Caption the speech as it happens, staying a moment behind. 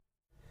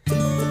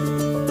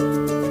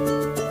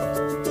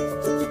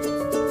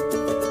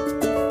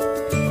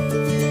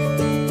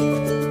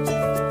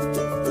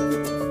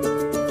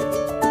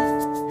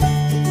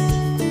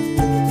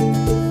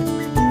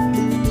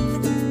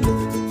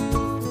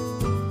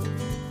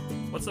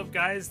What's up,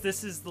 guys?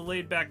 This is the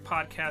Laid Back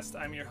Podcast.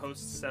 I'm your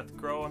host, Seth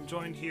Groh. I'm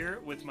joined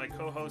here with my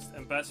co-host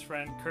and best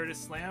friend, Curtis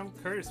Slam.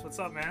 Curtis, what's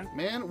up, man?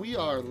 Man, we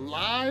are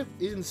live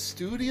in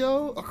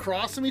studio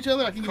across from each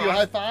other. I can give you a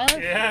high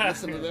five. Yeah.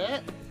 Listen to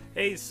that.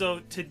 Hey,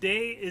 so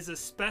today is a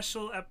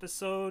special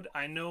episode.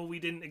 I know we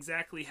didn't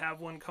exactly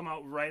have one come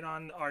out right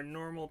on our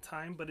normal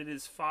time, but it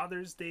is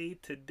Father's Day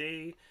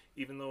today.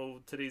 Even though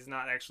today's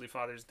not actually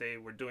Father's Day,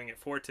 we're doing it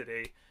for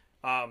today.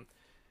 I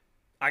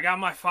got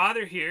my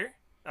father here.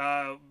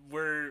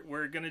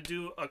 We're gonna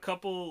do a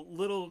couple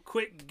little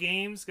quick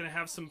games, gonna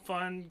have some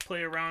fun,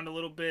 play around a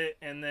little bit,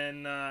 and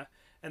then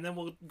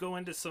we'll go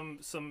into some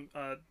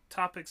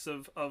topics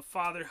of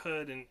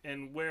fatherhood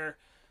and where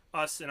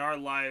us in our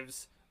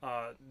lives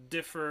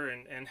differ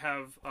and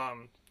have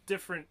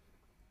different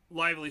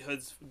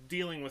livelihoods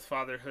dealing with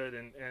fatherhood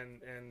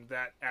and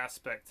that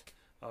aspect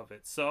of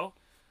it. So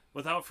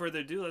without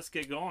further ado, let's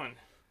get going.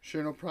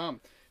 Sure, no problem.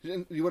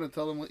 You want to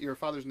tell them what your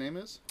father's name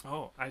is?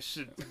 Oh, I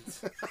should.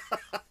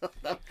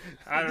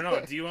 I don't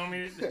know. Do you want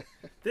me to?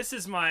 This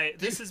is my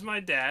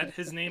dad.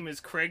 His name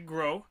is Craig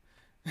Groh.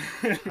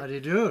 How do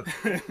you do?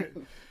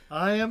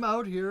 I am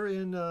out here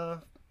in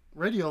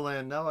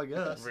Radioland now, I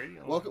guess.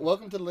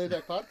 Welcome to the Laid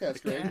Back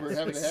Podcast, Craig. We're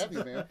happy to have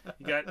you, man.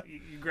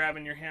 You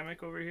grabbing your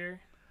hammock over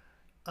here?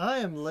 I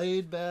am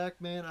laid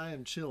back, man. I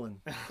am chilling.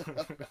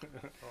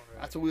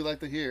 That's what we like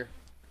to hear.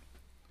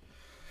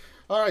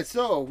 All right,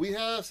 so we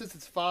have, since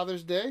it's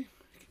Father's Day,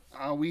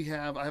 I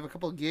have a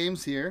couple of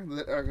games here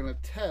that are going to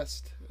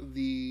test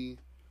the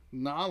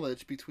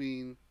knowledge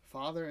between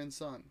father and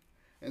son.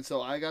 And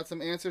so I got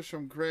some answers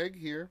from Greg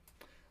here,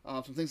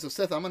 some things. So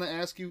Seth, I'm going to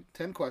ask you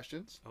 10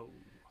 questions,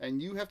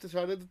 and you have to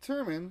try to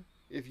determine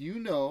if you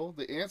know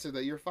the answer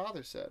that your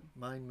father said.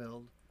 Mind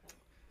meld.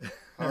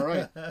 All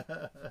right.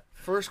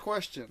 First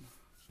question: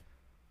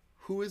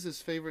 who is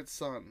his favorite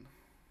son?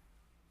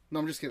 No,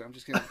 I'm just kidding.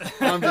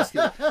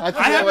 I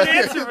have an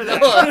answer for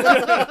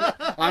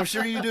that. I'm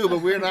sure you do,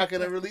 but we're not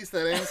going to release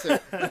that answer.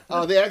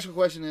 The actual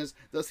question is,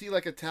 does he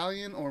like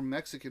Italian or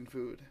Mexican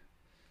food?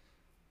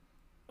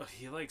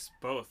 He likes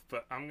both,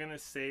 but I'm going to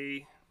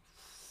say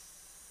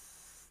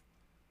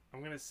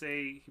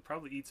he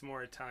probably eats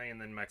more Italian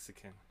than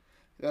Mexican.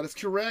 That is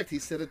correct. He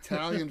said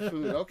Italian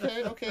food.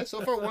 Okay.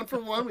 So far, 1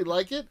 for 1. We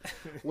like it.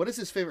 What is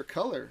his favorite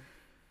color?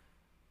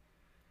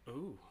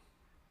 Ooh.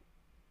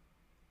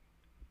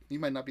 You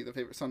might not be the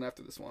favorite son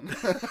after this one.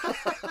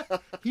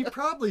 He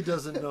probably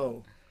doesn't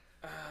know.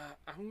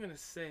 I'm gonna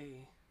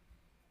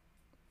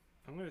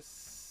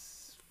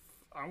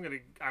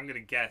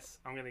guess.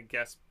 I'm gonna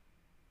guess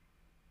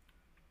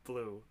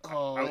blue.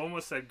 Oh, I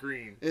almost said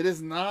green. It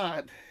is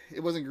not. It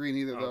wasn't green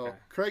either, though. Okay.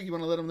 Craig, you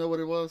want to let him know what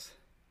it was?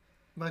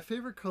 My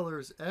favorite color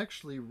is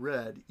actually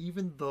red,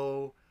 even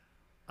though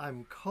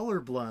I'm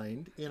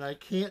colorblind and I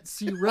can't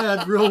see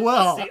red real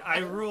well. See, I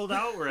ruled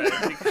out red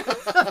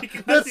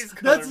because he's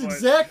colorblind. That's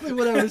exactly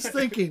what I was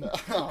thinking.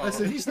 I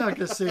said, he's not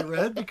going to say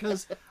red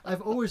because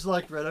I've always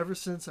liked red ever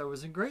since I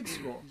was in grade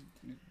school.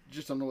 You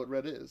just don't know what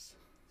red is.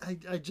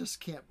 I just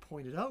can't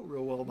point it out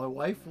real well. My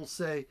wife will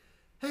say,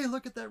 hey,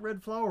 look at that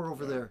red flower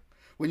over there.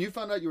 When you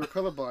found out you were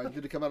colorblind,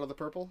 did it come out of the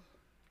purple?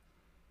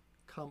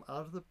 Come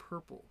out of the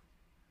purple.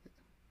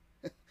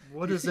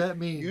 What does that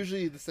mean?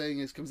 Usually the saying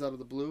is comes out of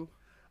the blue.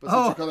 But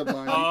since you're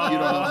colorblind, you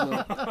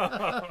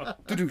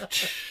don't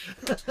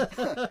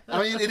know.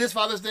 I mean, it is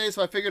Father's Day,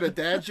 so I figured a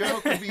dad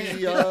joke would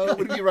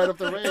be right up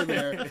the rain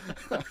there.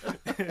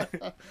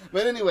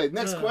 But anyway,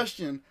 next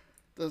question.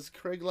 Does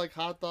Craig like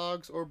hot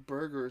dogs or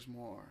burgers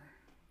more?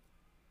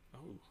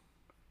 Oh.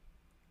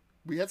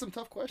 We had some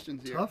tough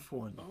questions here. Tough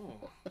one.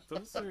 Oh,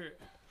 those are...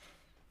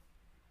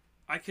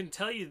 I can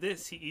tell you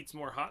this, he eats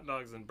more hot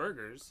dogs than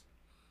burgers.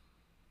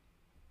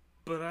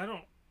 But I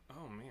don't...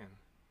 Oh, man.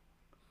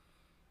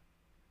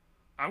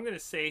 I'm going to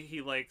say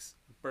he likes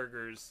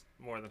burgers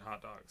more than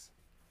hot dogs.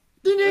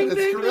 Ding, ding,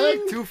 That's ding, correct.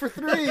 ding. 2 for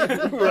 3.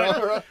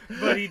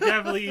 But he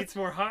definitely eats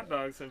more hot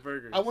dogs than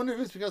burgers. I wonder if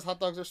it's because hot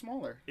dogs are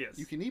smaller. Yes.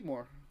 You can eat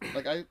more.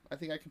 Like I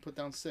think I can put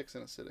down 6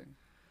 in a sitting.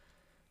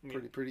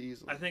 Pretty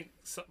easily. I think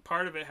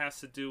part of it has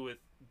to do with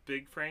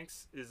Big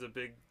Frank's is a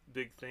big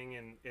thing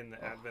in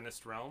the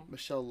Adventist realm.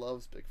 Michelle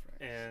loves Big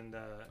Franks.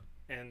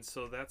 And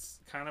so that's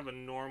kind of a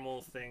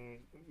normal thing.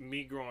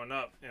 Me growing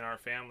up in our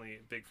family,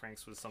 Big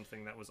Frank's was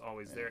something that was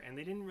always there, and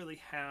they didn't really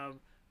have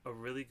a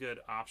really good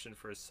option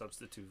for a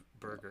substitute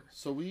burger.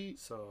 So we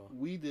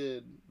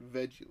did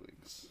veggie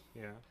wings.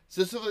 Yeah.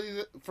 So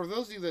for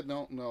those of you that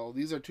don't know,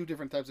 these are 2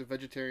 different types of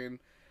vegetarian.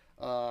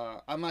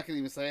 I'm not going to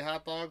even say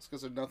hot dogs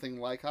because they're nothing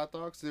like hot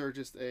dogs. They're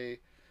just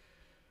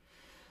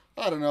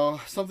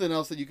something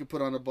else that you can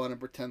put on a bun and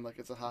pretend like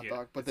it's a hot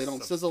dog. But they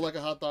don't sizzle like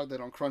a hot dog. They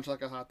don't crunch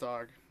like a hot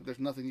dog. There's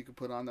nothing you can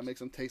put on that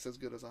makes them taste as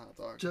good as a hot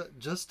dog.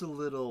 Just a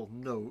little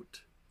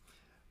note.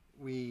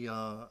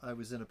 I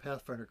was in a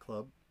Pathfinder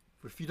club.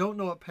 If you don't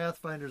know what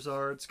Pathfinders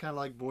are, it's kind of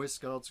like Boy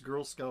Scouts,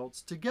 Girl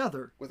Scouts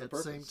together at the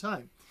same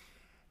time.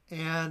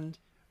 And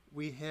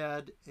we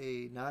had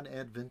a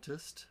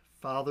non-Adventist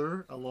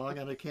father along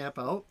on a camp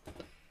out,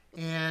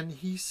 and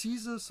he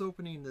sees us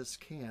opening this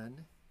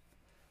can,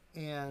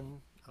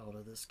 and Out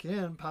of this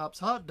can pops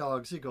hot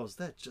dogs. He goes,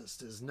 that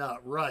just is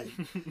not right.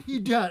 You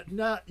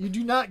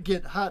do not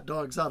get hot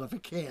dogs out of a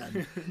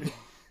can.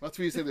 That's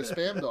where you say they're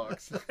spam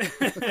dogs.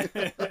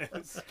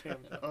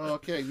 Spam dog.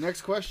 Okay,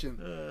 next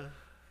question.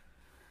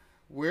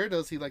 Where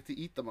does he like to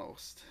eat the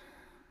most?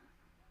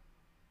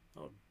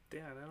 Oh,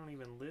 Dad, I don't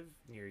even live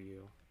near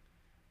you.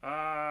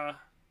 I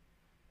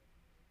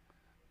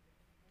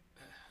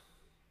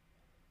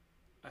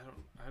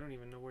don't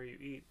even know where you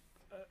eat.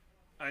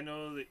 I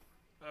know that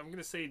I'm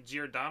gonna say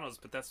Giordano's,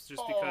 but that's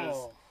just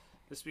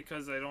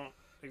because I don't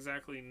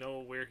exactly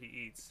know where he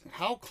eats.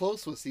 How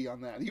close was he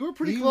on that? You were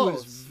pretty He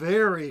close. was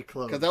very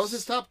close. Because that was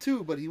his top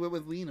 2, but he went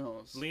with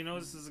Lino's.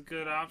 Lino's is a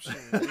good option.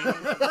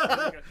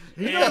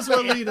 He knows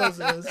what Lino's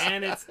is.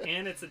 And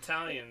it's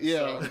Italian.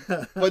 Yeah.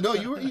 So. But no,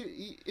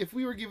 if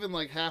we were given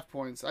like half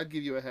points, I'd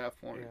give you a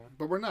half point. Yeah.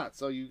 But we're not,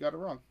 so you got it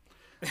wrong.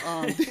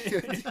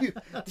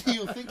 Do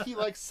you think he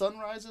likes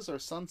sunrises or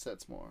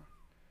sunsets more?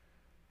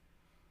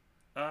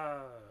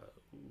 I'm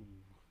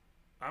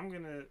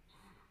gonna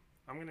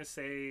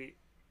say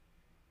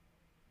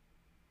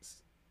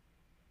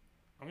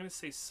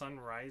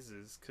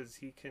sunrises because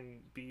he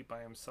can be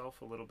by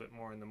himself a little bit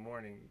more in the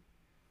morning.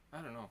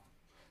 I don't know.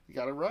 You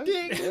got it right.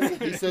 Yeah.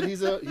 He said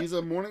he's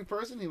a morning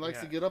person. He likes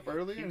to get up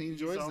early and he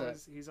enjoys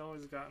that. He's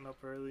always gotten up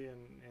early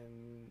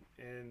and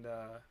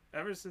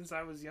ever since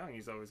I was young,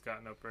 he's always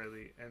gotten up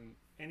early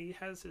and he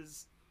has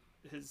his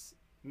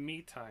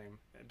me time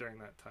during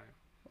that time.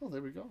 Oh,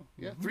 there we go.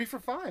 Yeah, 3 for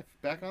 5.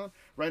 Back on.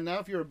 Right now,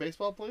 if you're a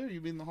baseball player,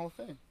 you'd be in the Hall of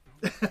Fame.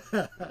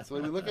 That's the way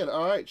we look at it.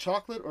 All right,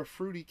 chocolate or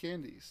fruity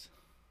candies?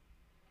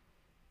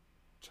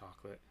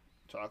 Chocolate.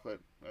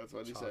 That's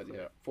what he said.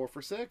 Yeah, 4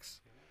 for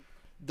 6.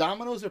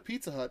 Domino's or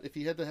Pizza Hut? If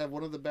he had to have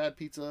one of the bad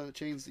pizza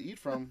chains to eat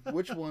from,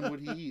 which one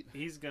would he eat?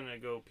 He's gonna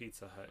go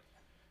Pizza Hut.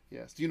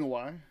 Yes. Do you know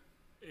why?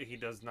 He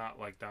does not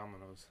like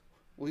Domino's.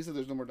 Well, he said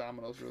there's no more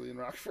Domino's really in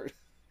Rockford.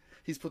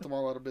 He's put them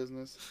all out of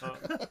business. Oh,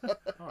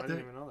 I didn't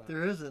even know that.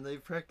 There isn't.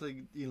 They've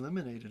practically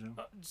eliminated them.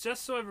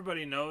 Just so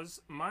everybody knows,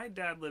 my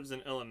dad lives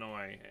in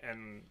Illinois,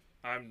 and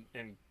I'm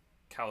in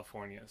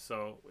California.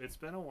 So it's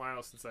been a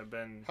while since I've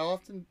been. How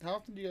often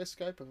do you guys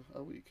Skype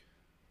a week?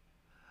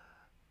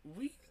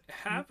 We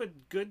have a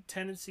good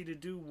tendency to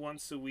do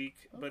once a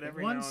week, but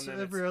every Once now and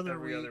then every it's other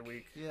other week.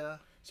 week. Yeah.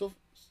 So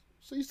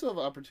you still have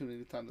an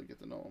opportunity time to get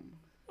to know him.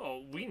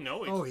 Oh, we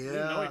know yeah. we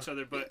know each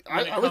other, but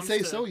I would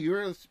say so.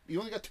 You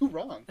only got 2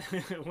 wrong.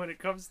 When it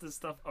comes to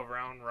stuff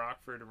around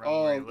Rockford,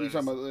 around where he lives,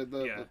 you're talking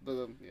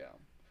about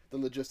the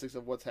logistics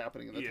of what's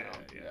happening in the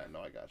town. Yeah, no,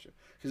 I got you.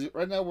 Because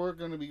right now we're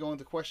going to be going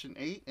to question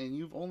 8, and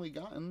you've only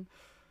gotten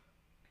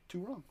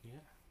 2 wrong. Yeah,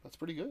 that's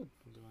pretty good.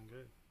 I'm doing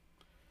good.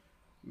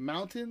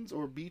 Mountains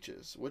or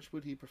beaches? Which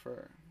would he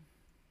prefer?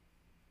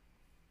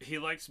 He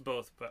likes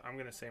both, but I'm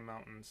gonna say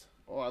mountains.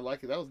 Oh, I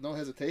like it. That was no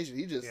hesitation.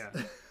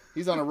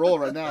 He's on a roll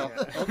right now.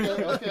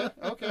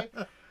 Okay.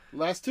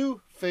 Last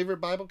 2. Favorite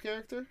Bible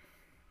character?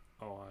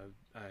 Oh,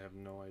 I have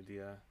no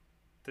idea.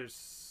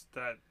 There's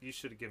that. You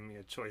should have given me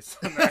a choice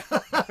on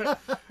that.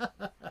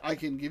 I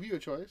can give you a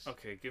choice.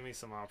 Okay, give me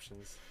some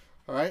options.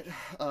 All right.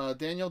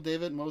 Daniel,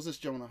 David, Moses,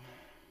 Jonah.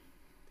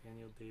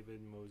 Daniel,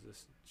 David,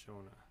 Moses,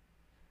 Jonah.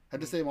 I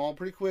had to say them all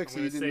pretty quick,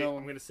 so you didn't know.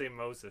 I'm going to say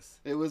Moses.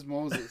 It was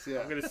Moses, yeah.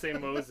 I'm going to say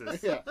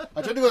Moses. Yeah.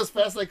 I tried to go as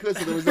fast as I could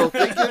so there was no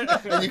thinking,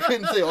 and you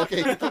couldn't say,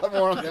 okay, put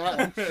more on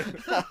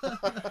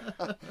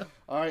that.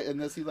 All right, and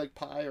does he like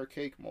pie or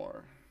cake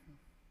more?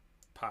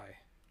 Pie.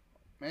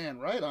 Man,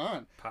 right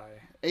on.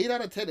 Pie. 8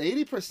 out of 10,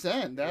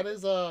 80%. That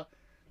is,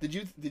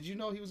 did you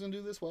know he was going to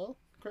do this well,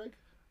 Craig?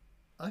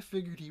 I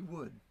figured he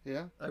would.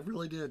 Yeah? I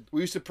really did.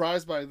 Were you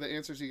surprised by the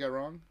answers he got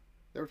wrong?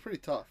 They were pretty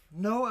tough.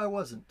 No, I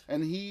wasn't.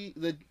 And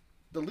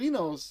the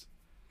Linos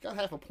got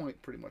half a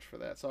point pretty much for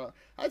that. So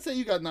I'd say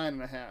you got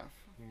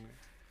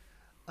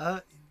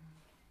 9.5.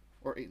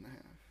 Or 8.5.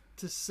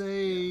 To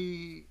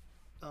say,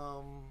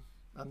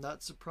 I'm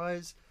not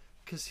surprised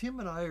because him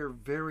and I are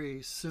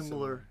very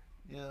similar.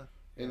 Yeah.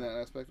 In that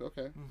aspect,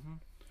 okay. Mm-hmm.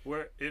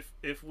 Where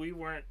if we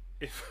weren't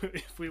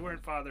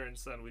father and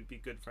son, we'd be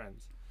good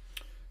friends.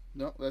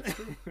 No, that's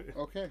true.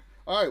 Okay.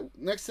 All right.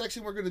 Next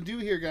section we're going to do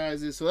here,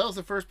 guys, is so that was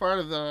the first part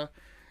of the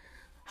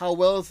how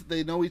well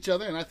they know each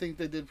other, and I think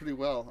they did pretty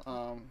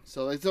well.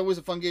 So it's always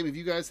a fun game. If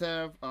you guys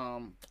have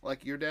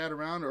like your dad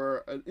around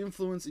or an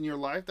influence in your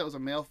life that was a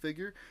male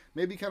figure,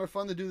 maybe kind of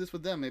fun to do this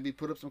with them. Maybe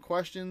put up some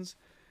questions.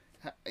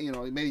 You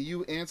know, maybe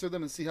you answer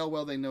them and see how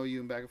well they know you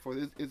and back and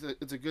forth.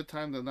 It's a good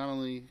time to not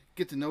only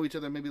get to know each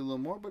other maybe a little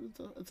more, but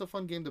it's a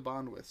fun game to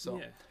bond with.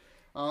 So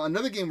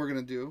another game we're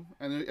going to do,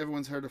 I know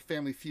everyone's heard of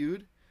Family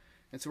Feud.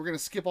 And so we're going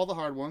to skip all the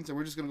hard ones, and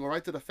we're just going to go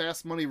right to the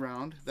fast money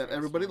round that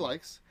everybody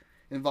likes.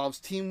 It involves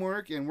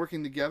teamwork and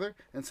working together.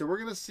 And so we're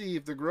going to see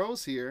if the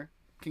Grows here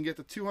can get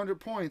to 200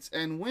 points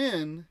and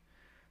win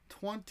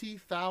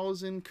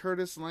 20,000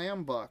 Curtis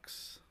Lamb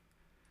bucks.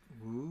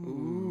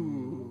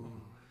 Ooh.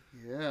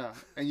 Yeah.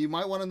 And you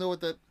might want to know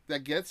what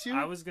that gets you.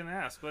 I was going to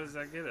ask, what does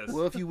that get us?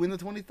 Well, if you win the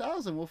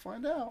 20,000, we'll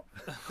find out.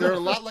 They're a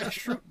lot like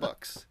Schrute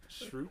bucks.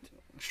 Schrute?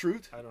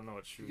 Schrute? I don't know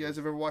what Schrute You guys is.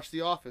 have ever watched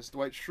The Office?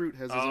 Dwight Schrute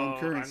has his own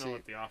currency. I know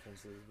what The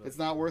Office is. But... It's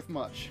not worth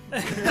much.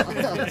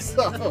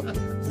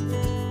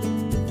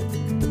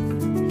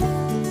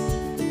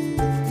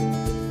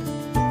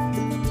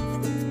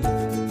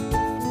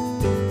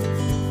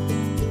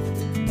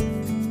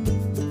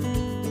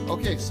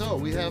 Okay, so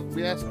we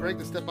asked Greg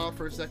to step out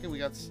for a second. We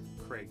got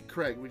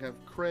Craig. We have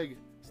Craig.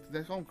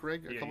 Did I call him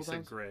Craig a couple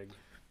times?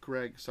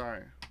 Greg,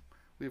 sorry.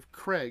 We have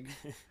Craig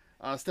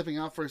stepping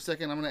out for a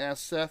second. I'm going to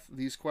ask Seth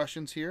these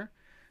questions here,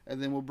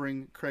 and then we'll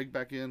bring Craig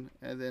back in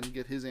and then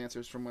get his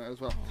answers from as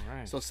well. All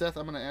right. So, Seth,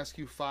 I'm going to ask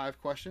you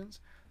 5 questions.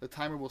 The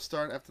timer will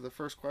start after the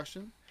first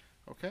question.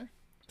 Okay?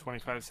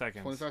 25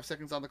 seconds. 25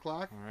 seconds on the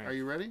clock. All right. Are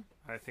you ready?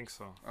 I think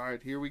so. All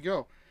right, here we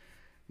go.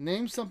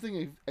 Name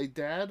something a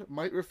dad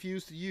might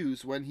refuse to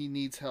use when he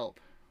needs help.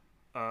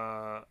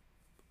 A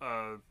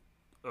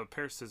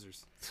pair of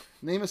scissors.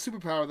 Name a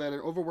superpower that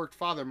an overworked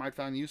father might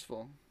find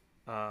useful.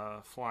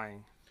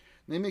 Flying.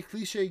 Name a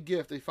cliche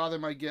gift a father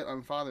might get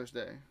on Father's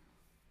Day.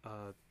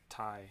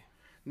 Tie.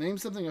 Name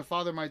something a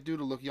father might do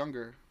to look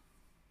younger.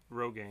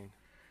 Rogaine.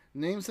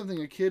 Name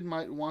something a kid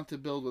might want to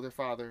build with their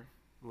father.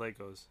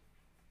 Legos.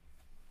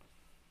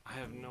 I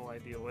have no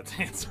idea what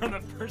to answer on the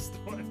first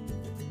one.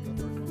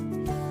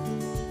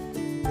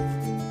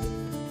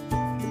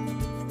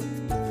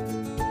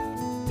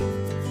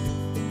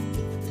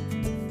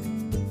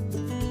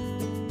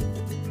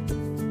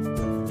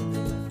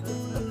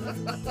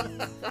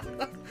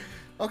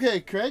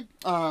 Okay, Craig.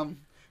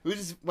 We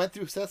just went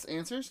through Seth's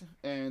answers,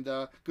 and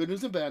good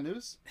news and bad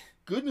news.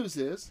 Good news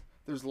is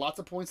there's lots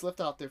of points left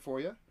out there for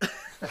you.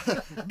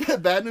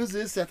 Bad news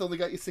is Seth only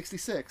got you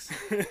 66,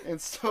 and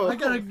so I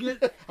gotta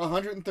get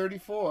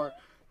 134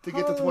 to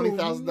get the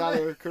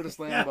 $20,000 Curtis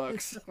Lamb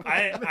bucks.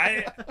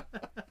 I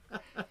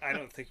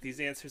don't think these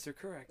answers are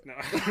correct. No.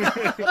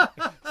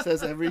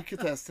 Says every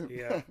contestant.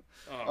 Yeah.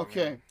 Oh,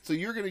 Okay, man. so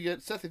you're gonna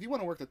get Seth. If you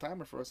want to work the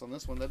timer for us on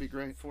this one, that'd be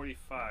great.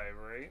 45,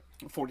 right?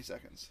 40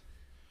 seconds.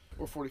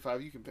 Or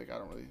 45, you can pick. I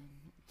don't really.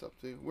 It's up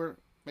to you. We're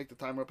make the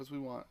timer up as we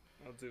want.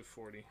 I'll do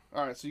 40.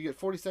 All right, so you get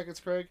 40 seconds,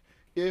 Craig.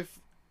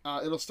 If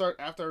it'll start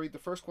after I read the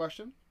first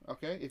question.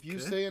 Okay. If you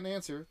say an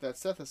answer that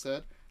Seth has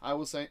said, I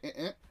will say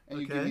and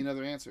you give me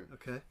another answer.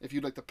 Okay. If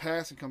you'd like to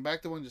pass and come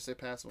back to one, just say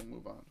pass and we'll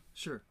move on.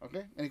 Sure.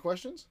 Okay. Any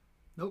questions?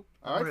 Nope.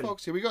 All right,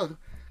 folks. Here we go.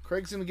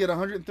 Craig's gonna get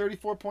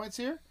 134 points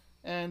here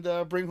and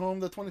bring home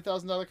the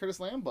 $20,000 Curtis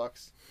Lamb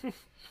bucks.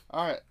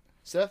 All right.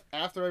 Seth,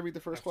 after I read the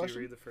first question.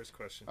 You read the first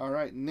question. All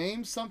right.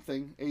 Name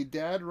something a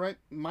dad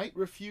might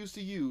refuse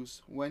to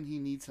use when he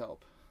needs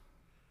help.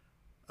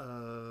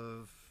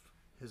 Of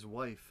his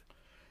wife.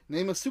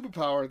 Name a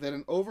superpower that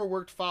an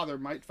overworked father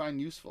might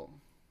find useful.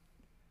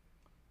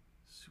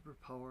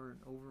 Superpower and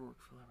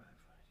overworked father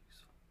might find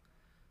useful.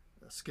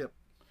 Skip.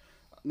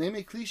 Name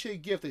a cliche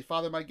gift a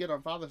father might get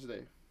on Father's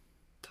Day.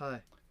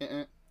 Tie.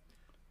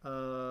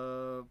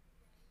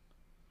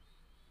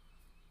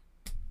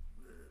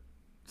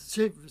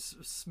 Shave,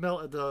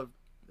 smell the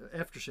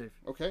aftershave.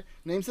 Okay.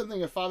 Name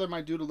something a father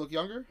might do to look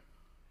younger.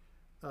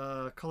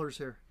 Colors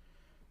hair.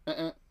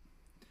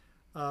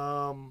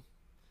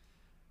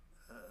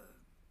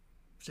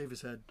 Shave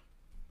his head.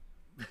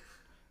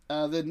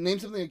 Then name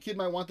something a kid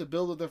might want to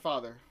build with their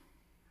father.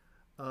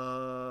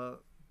 Little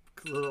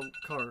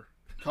car.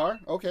 Car?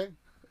 Okay.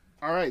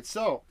 All right.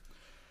 So,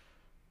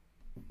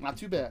 not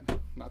too bad.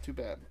 Not too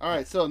bad. All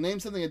right. So, name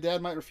something a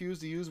dad might refuse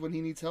to use when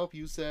he needs help.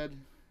 You said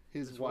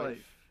his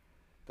wife.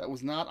 That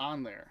was not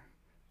on there.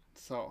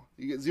 So,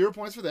 you get 0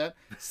 points for that.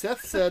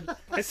 Seth said...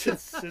 I said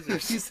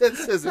scissors. She said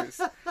scissors.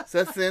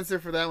 Seth's answer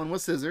for that one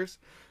was scissors.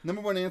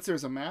 Number 1 answer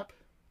is a map.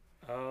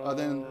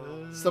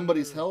 Then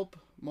somebody's help,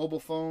 mobile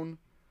phone,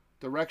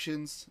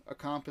 directions, a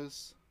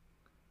compass,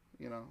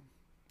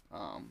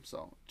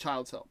 so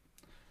child's help.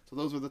 So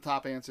those were the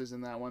top answers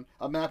in that one.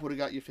 A map would have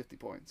got you 50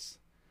 points.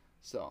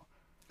 So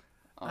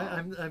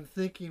I'm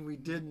thinking we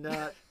did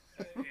not.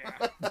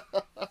 Yeah.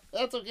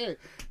 That's okay.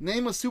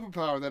 Name a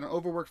superpower that an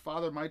overworked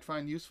father might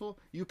find useful.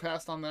 You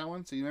passed on that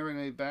one, so you never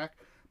made it back.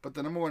 But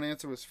the number 1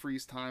 answer was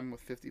freeze time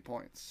with 50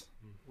 points.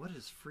 What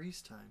is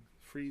freeze time?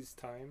 Freeze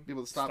time. Be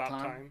able to stop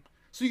time.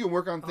 So you can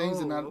work on things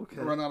and not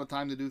run out of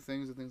time to do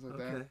things and things like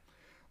that.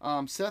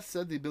 Seth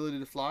said the ability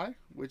to fly,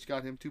 which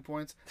got him 2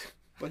 points.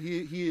 But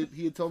he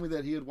had told me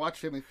that he had watched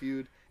Family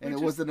Feud, and it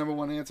was the number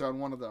 1 answer on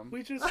one of them.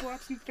 We just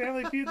watched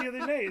Family Feud the other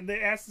night, and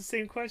they asked the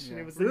same question.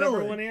 Yeah. It was the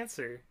number 1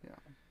 answer. Yeah.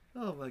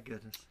 Oh my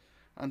goodness.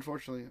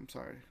 Unfortunately, I'm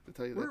sorry to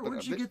tell you that.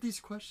 Where'd you get these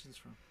questions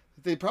from?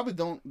 They probably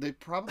don't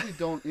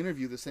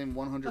interview the same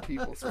 100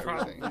 people for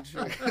everything.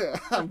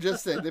 I'm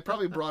just saying they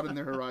probably broadened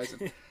their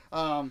horizon.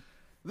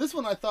 This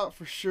one I thought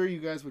for sure you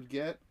guys would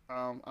get.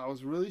 I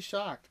was really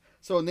shocked.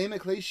 So name a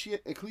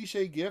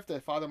cliche gift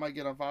that father might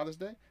get on Father's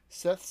Day.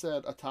 Seth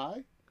said a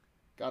tie,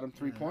 got him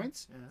 3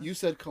 points. Yeah. You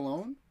said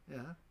cologne.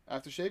 Yeah.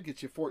 Aftershave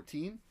gets you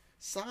 14.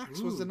 Socks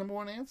was the number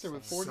 1 answer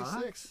with 46.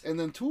 Socks? And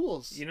then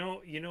tools. You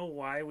know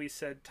why we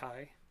said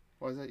tie?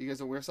 Why is that? You guys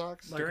don't wear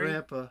socks? My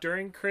grandpa.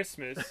 During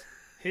Christmas,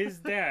 his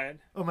dad.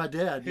 Oh, my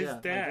dad. His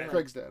dad.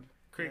 Craig's dad.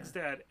 Craig's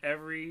dad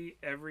every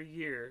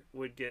year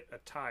would get a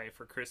tie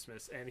for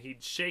Christmas, and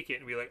he'd shake it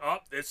and be like, "Oh,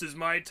 this is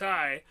my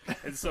tie,"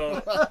 and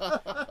so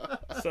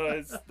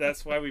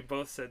that's why we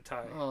both said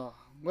tie. Oh,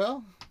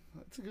 well,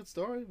 that's a good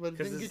story, but it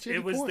didn't get you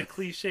any was points. The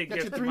cliche Got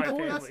gift you of my 3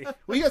 points. family.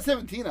 Well, you got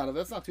 17 out of it.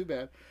 That's not too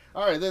bad.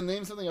 All right, then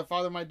name something a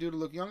father might do to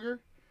look younger.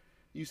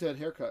 You said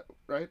haircut,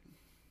 right?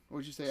 What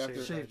did you say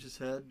after? Shaved his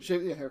head.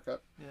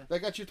 Haircut. Yeah. That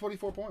got you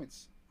 24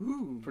 points.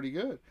 Ooh. Pretty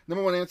good.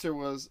 Number one answer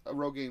was a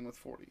Rogaine with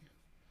 40.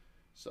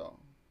 So,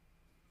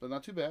 but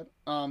not too bad.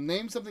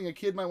 Name something a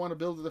kid might want to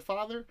build with their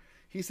father.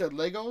 He said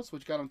Legos,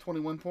 which got him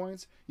 21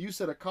 points. You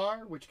said a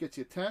car, which gets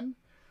you 10.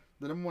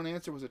 The number one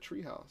answer was a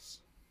treehouse.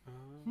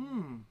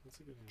 That's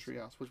a good answer.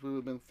 Treehouse, which would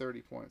have been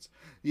 30 points.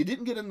 You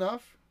didn't get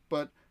enough,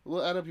 but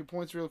we'll add up your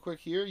points real quick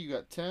here. You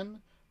got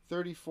 10,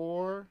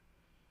 34,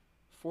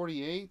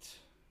 48,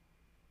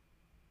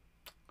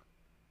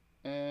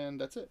 and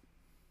that's it.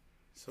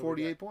 So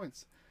 48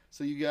 points.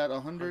 So you got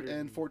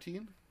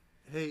 114.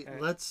 Hey,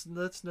 let's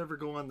never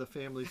go on the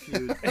Family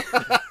Feud.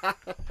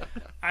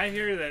 I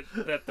hear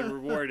that the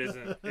reward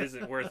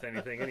isn't worth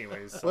anything,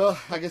 anyways. So. Well,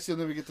 I guess you'll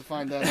never get to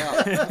find that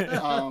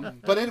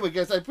out. But anyway,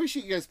 guys, I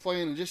appreciate you guys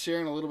playing and just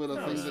sharing a little bit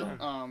of things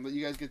that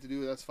you guys get to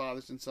do as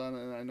fathers and son.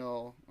 And I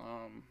know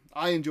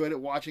I enjoyed it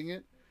watching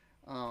it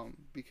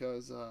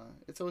because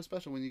it's always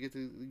special when you get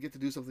to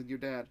do something with your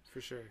dad.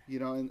 For sure. You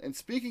know, and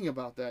speaking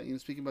about that,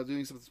 speaking about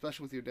doing something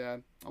special with your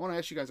dad, I want to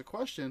ask you guys a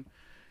question.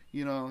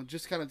 You know,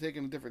 just kind of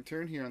taking a different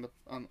turn here on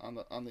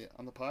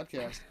the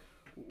podcast.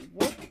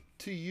 What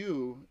to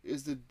you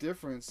is the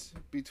difference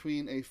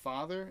between a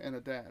father and a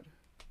dad?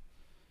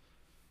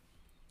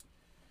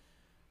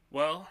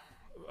 Well,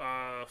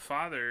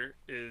 father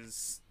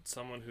is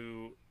someone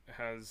who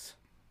has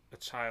a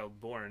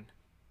child born.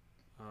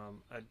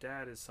 A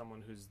dad is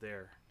someone who's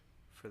there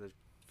for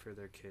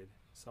their kid.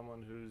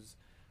 Someone who's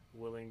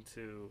willing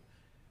to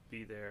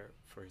be there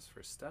for his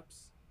first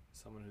steps.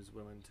 Someone who's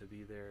willing to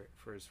be there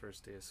for his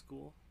first day of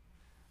school.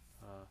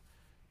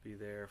 Be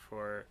there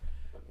for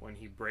when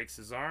he breaks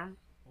his arm,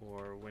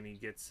 or when he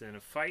gets in a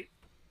fight,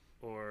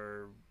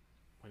 or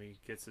when he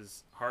gets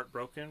his heart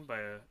broken by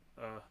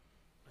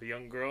a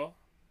young girl.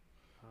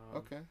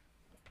 Okay.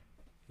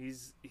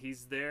 He's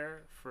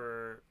there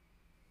for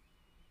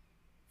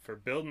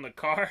building the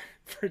car,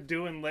 for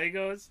doing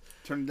Legos,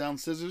 turning down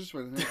scissors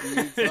when he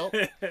needs help.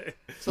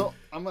 So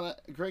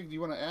Greg, do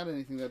you want to add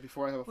anything to that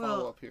before I have a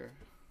follow up here?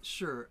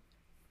 Sure.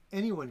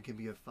 Anyone can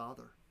be a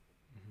father.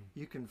 Mm-hmm.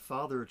 You can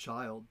father a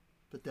child,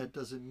 but that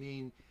doesn't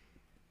mean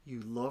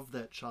you love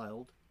that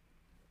child.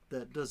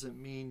 That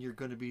doesn't mean you're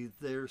going to be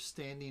there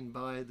standing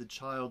by the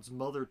child's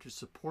mother to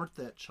support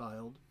that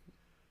child.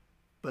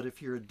 But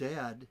if you're a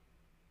dad,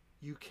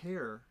 you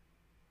care.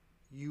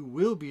 You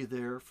will be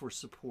there for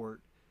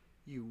support.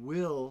 You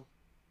will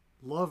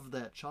love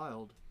that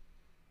child.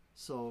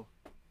 So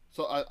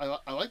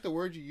I like the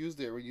word you used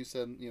there when you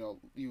said,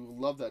 you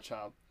love that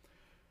child.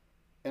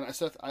 And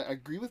I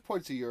agree with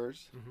points of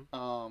yours.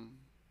 Mm-hmm.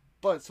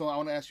 But so I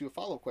want to ask you a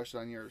follow-up question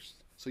on yours.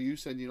 So you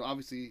said,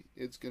 obviously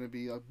it's going to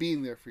be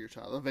being there for your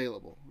child,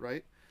 available,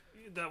 right?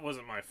 That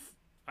wasn't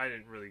I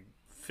didn't really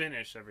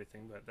finish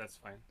everything, but that's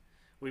fine.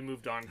 We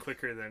moved on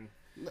quicker than.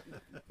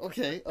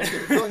 Okay.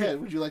 Go ahead.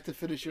 Would you like to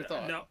finish your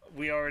thought? No,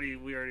 we already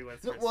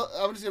went through it. Well,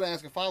 I'm just going to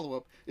ask a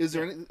follow-up. Is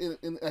there any?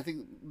 I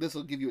think this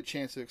will give you a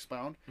chance to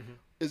expound. Mm-hmm.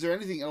 Is there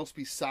anything else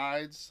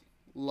besides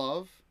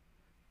love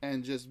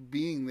and just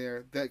being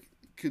there that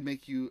could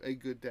make you a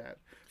good dad?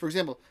 For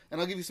example,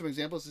 and I'll give you some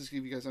examples just to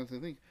give you guys something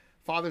to think.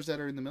 Fathers that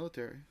are in the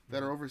military,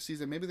 that are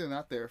overseas, and maybe they're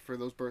not there for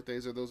those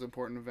birthdays or those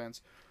important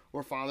events,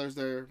 or fathers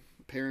their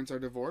parents are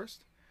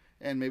divorced,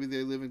 and maybe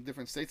they live in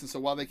different states, and so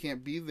while they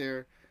can't be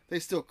there, they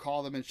still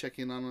call them and check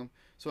in on them.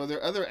 So are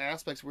there other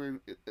aspects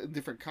where, in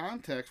different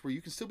contexts, where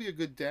you can still be a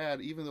good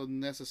dad, even though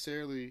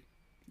necessarily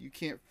you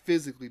can't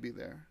physically be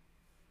there?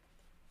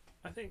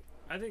 I think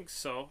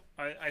so.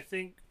 I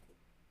think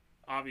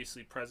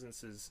obviously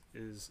presence is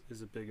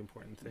a big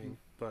important thing,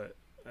 mm-hmm. But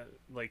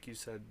like you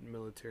said,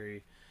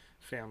 military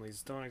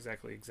families don't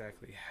exactly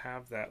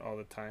have that all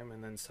the time,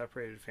 and then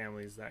separated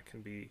families, that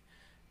can be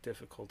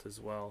difficult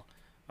as well.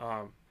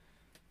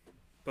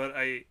 But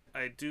I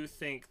do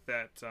think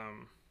that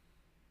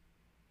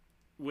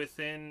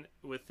within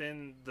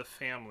the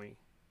family,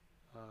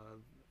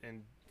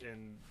 and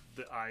in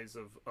the eyes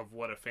of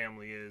what a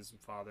family is,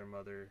 father,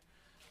 mother,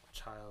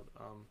 child,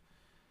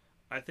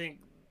 I think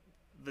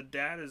the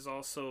dad is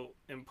also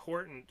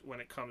important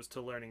when it comes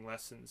to learning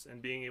lessons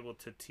and being able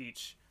to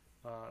teach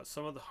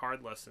some of the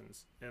hard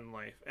lessons in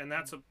life. And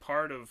that's a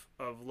part of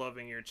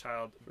loving your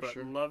child, but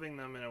sure. Loving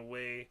them in a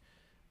way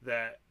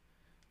that,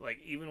 like,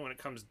 even when it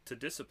comes to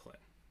discipline,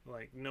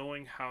 like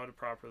knowing how to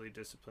properly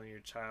discipline your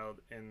child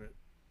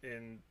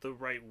in the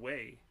right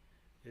way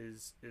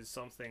is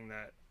something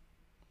that,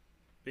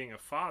 being a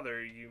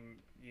father, you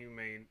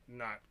may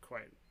not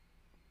quite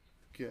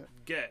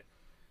get.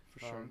 For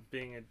sure.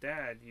 Being a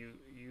dad,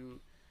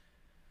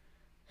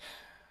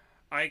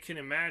 I can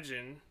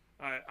imagine.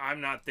 I'm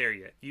not there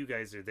yet. You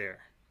guys are there,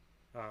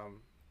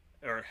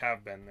 or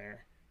have been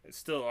there.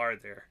 Still are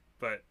there.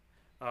 But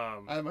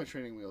I have my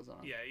training wheels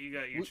on. Yeah, you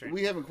got your training.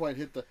 We haven't quite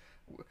hit the.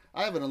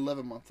 I have an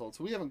 11-month-old,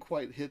 so we haven't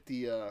quite hit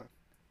the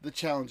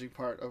challenging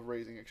part of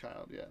raising a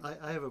child yet.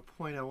 I have a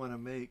point I want to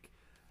make.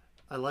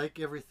 I like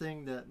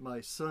everything that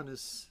my son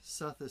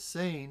Seth is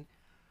saying,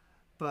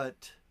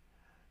 but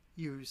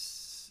you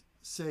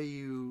say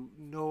you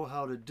know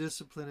how to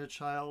discipline a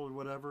child or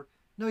whatever.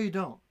 No, you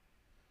don't.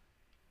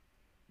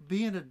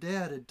 Being a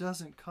dad, it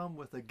doesn't come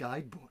with a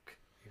guidebook.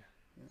 Yeah.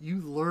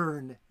 You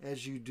learn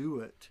as you do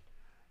it.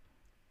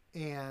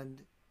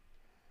 And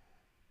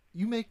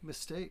you make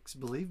mistakes,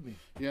 believe me.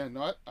 Yeah,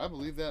 no, I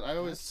believe that. I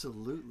always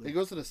absolutely. It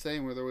goes to the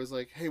saying where they're always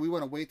like, "Hey, we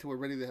want to wait till we're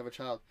ready to have a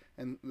child,"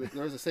 and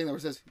there's a saying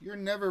that says, "You're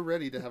never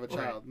ready to have a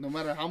child. Right. No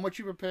matter how much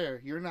you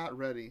prepare, you're not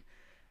ready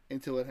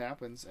until it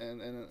happens."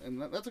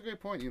 And that's a great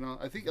point. You know,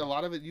 I think a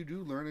lot of it you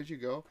do learn as you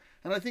go,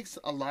 and I think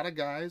a lot of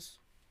guys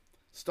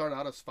start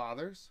out as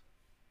fathers,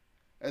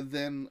 and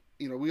then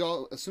we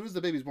all, as soon as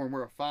the baby's born,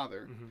 we're a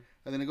father,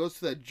 and then it goes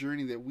to that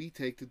journey that we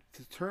take to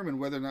determine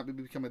whether or not we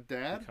become a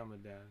dad.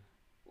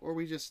 Or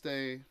we just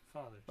stay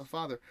a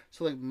father.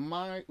 So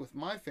like with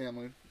my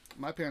family,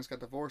 my parents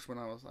got divorced when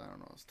I was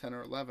 10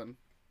 or 11,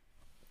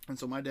 and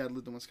so my dad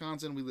lived in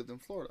Wisconsin, we lived in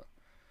Florida,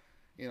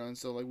 and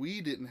so like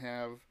we didn't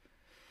have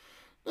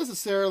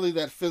necessarily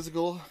that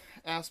physical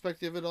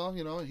aspect of it all.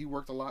 He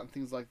worked a lot and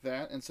things like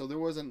that, and so there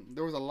was a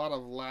lot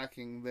of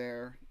lacking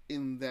there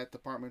in that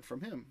department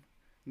from him.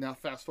 Now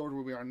fast forward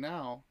where we are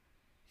now,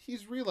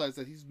 he's realized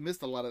that he's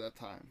missed a lot of that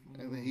time,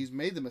 and that he's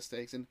made the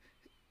mistakes, and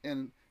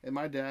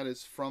my dad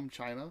is from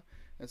China,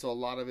 and so a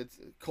lot of its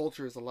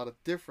culture is a lot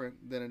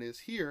different than it is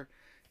here,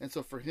 and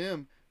so for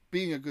him,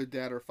 being a good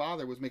dad or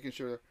father was making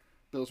sure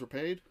bills were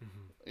paid.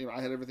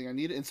 I had everything I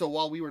needed, and so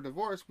while we were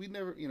divorced, we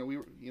never,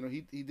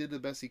 he did the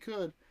best he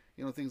could,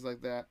 things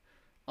like that.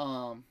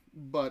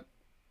 But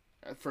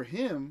for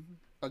him,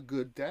 a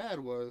good dad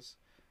was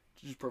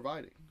just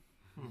providing,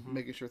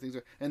 making sure things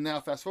are. And now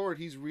fast forward,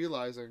 he's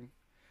realizing,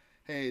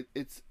 hey,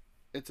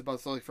 it's about,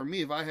 so like for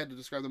me, if I had to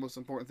describe the most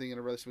important thing in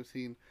a relationship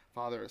between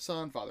father and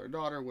son, father and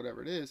daughter,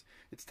 whatever it is,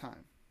 it's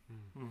time.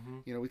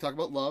 We talk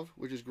about love,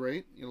 which is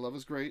great. Love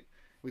is great.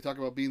 We talk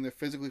about being there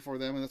physically for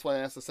them, and that's why I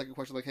asked the second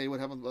question, like, hey, what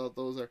happens about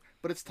those?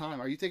 But it's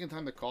time. Are you taking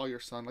time to call your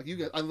son? Like you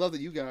guys, I love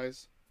that you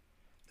guys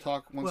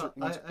talk once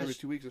every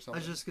 2 weeks or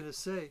something. I was just gonna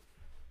say,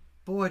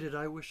 boy, did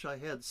I wish I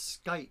had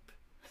Skype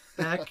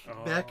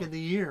back in the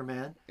year,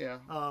 man. Yeah.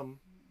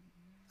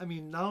 I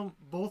mean, now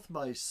both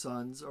my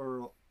sons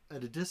are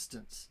at a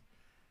distance.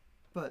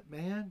 But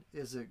man,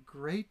 is it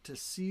great to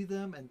see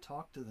them and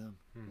talk to them.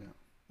 Yeah.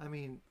 I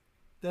mean,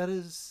 that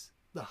is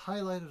the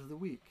highlight of the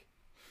week.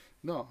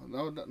 No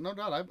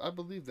doubt. I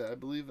believe that. I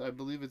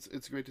believe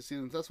it's great to see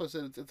them. That's why I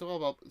said it's all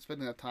about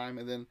spending that time.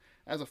 And then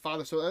as a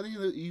father, so any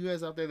of you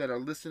guys out there that are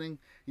listening,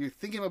 you're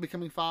thinking about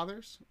becoming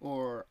fathers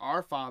or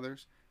are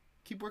fathers,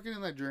 keep working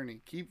in that journey.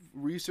 Keep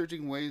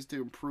researching ways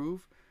to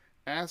improve.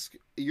 Ask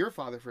your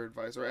father for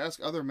advice or ask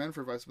other men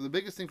for advice. But the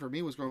biggest thing for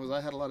me was growing up was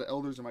I had a lot of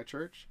elders in my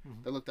church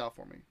that looked out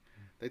for me.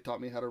 They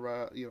taught me how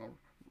to,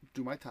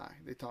 do my tie.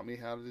 They taught me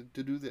how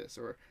to do this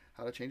or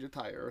how to change a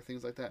tire or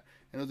things like that.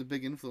 And it was a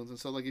big influence. And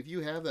so, like, if you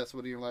have that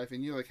sort in your life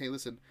and you're like, hey,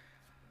 listen,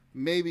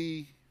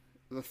 maybe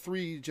the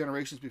 3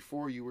 generations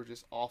before you were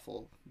just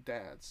awful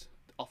dads,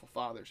 awful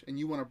fathers, and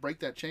you want to break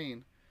that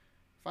chain,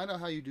 find out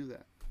how you do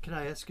that. Can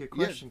I ask you a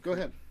question? Yeah, go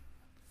ahead.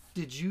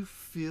 Did you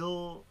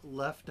feel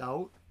left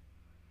out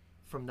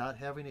from not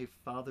having a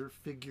father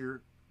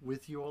figure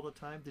with you all the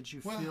time? Did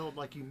you feel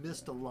like you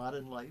missed a lot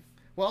in life?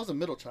 Well, I was a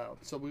middle child,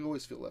 so we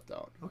always feel left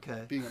out.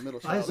 Okay. Being a middle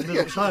child. I was a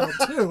middle child,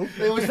 too.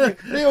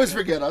 they always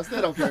forget us.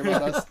 They don't care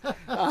about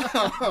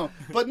us.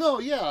 But no,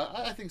 yeah,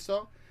 I think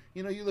so.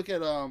 You look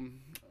at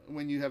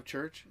when you have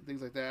church,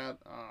 things like that.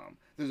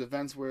 There's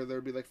events where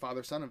there'd be like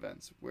father-son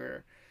events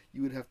where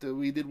you would have to,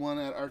 we did one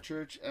at our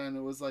church, and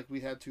it was like we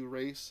had to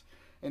race,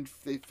 and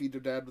they feed their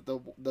dad with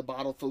the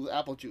bottle filled with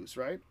apple juice,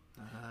 right?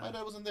 My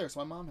dad wasn't there, so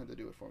my mom had to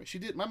do it for me.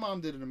 My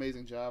mom did an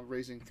amazing job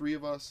raising 3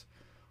 of us,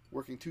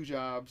 working 2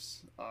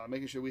 jobs,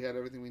 making sure we had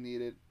everything we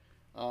needed.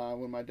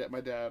 When my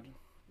dad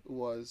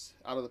was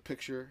out of the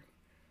picture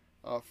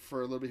for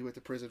a little bit, he went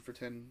to prison for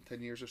 10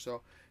 years or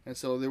so, and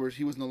so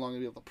he was no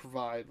longer able to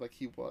provide like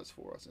he was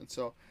for us. And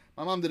so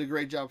my mom did a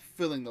great job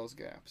filling those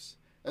gaps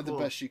at the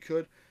best she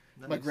could.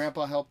 Nice. My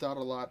grandpa helped out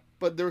a lot,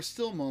 but there were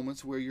still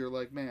moments where you're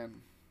like,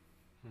 man,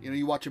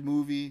 you watch a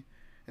movie,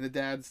 and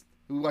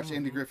we watch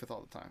Andy Griffith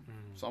all the time,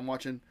 so I'm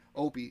watching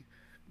Opie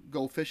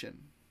go fishing.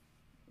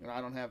 I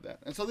don't have that.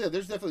 And so, yeah,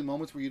 there's definitely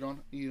moments where you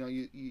don't,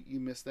 you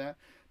miss that.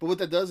 But what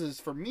that does is,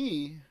 for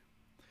me,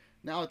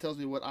 now it tells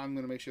me what I'm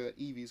going to make sure that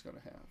Evie's going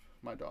to have,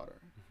 my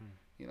daughter.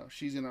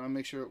 She's going to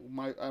make sure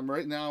I'm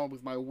right now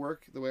with my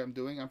work, the way I'm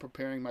doing, I'm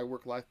preparing my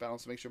work-life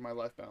balance to make sure my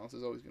life balance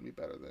is always going to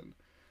be better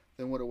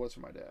than what it was for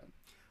my dad.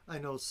 I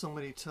know so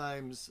many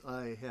times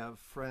I have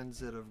friends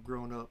that have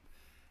grown up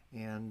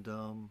and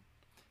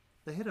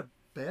they had a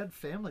bad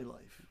family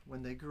life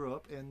when they grew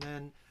up, and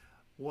then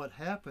what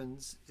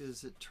happens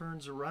is it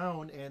turns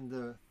around and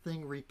the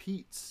thing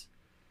repeats,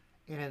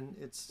 and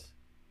it's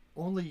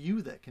only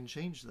you that can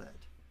change that.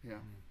 Yeah.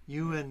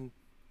 You and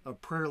a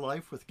prayer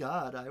life with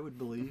God, I would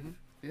believe.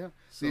 Mm-hmm. Yeah.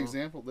 So, the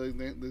example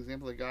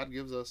that God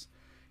gives us.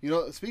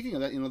 Speaking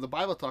of that, the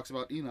Bible talks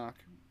about Enoch,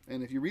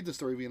 and if you read the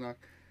story of Enoch,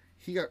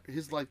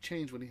 his life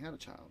changed when he had a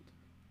child.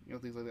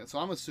 Things like that. So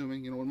I'm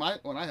assuming,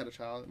 when I had a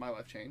child, my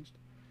life changed.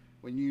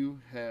 When you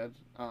had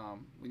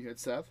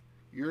Seth,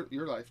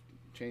 your life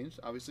changed,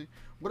 obviously.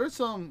 What are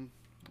some?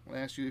 I'll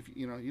ask you if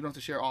you don't have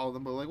to share all of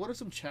them, but what are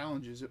some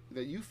challenges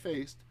that you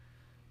faced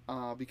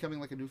becoming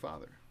like a new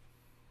father?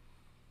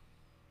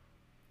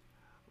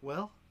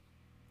 Well,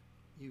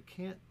 you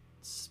can't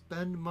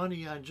spend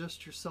money on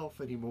just yourself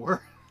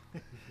anymore.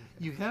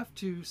 You have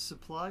to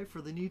supply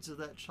for the needs of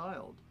that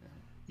child. Yeah.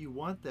 You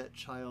want that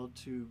child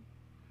to,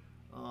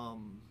 how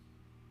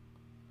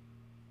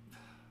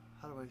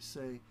do I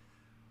say,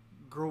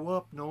 grow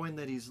up knowing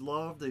that he's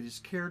loved, that he's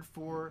cared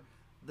for,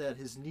 that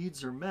his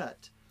needs are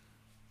met.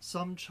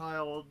 Some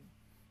children,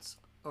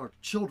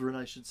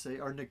 I should say,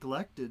 are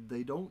neglected.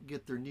 They don't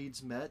get their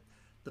needs met.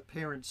 The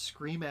parents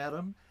scream at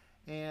them,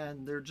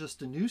 and they're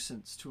just a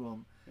nuisance to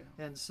them.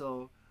 Yeah. And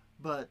so,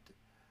 but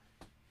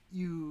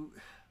of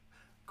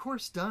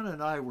course, Donna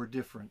and I were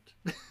different.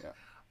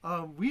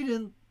 Yeah. We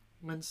didn't,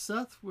 when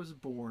Seth was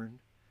born,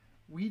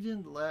 we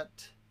didn't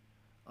let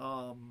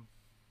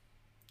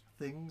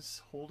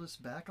things hold us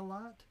back a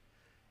lot.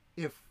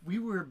 If we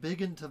were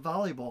big into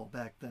volleyball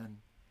back then,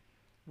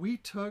 we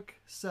took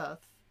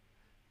Seth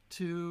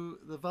to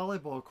the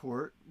volleyball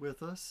court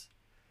with us,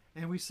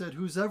 and we said,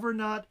 who's ever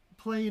not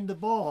playing the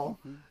ball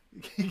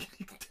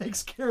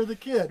takes care of the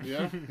kid.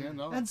 Yeah,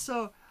 no. And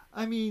so,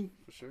 I mean,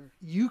 for sure,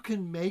 you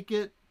can make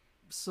it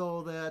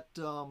so that,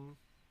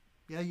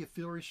 you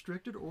feel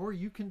restricted, or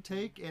you can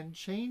take and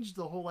change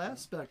the whole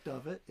aspect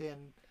of it.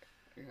 And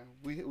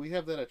we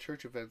have that at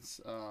church events.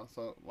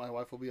 So my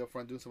wife will be up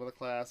front doing some of the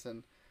class,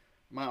 and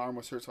my arm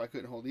was hurt, so I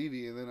couldn't hold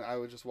Evie, and then I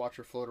would just watch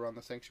her float around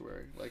the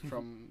sanctuary,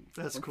 from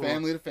cool.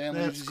 family to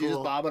family. That's she's cool.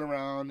 just bobbing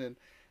around and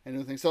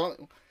doing things. So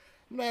I'm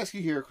going to ask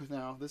you here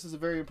now. This is a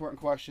very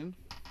important question.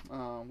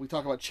 We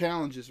talk about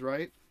challenges,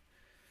 right?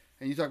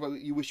 And you talk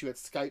about you wish you had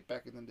Skype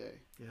back in the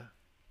day. Yeah.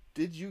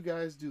 Did you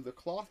guys do the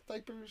cloth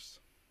diapers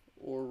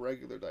or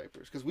regular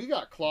diapers? Because we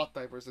got cloth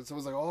diapers, and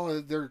someone's like,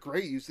 "Oh, they're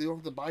great. You don't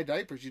have to buy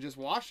diapers. You just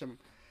wash them."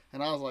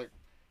 And I was like,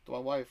 to my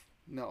wife,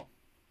 "No,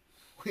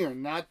 we are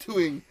not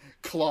doing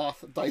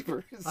cloth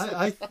diapers."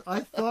 I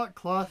thought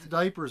cloth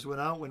diapers went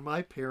out when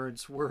my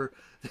parents were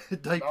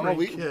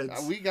diapering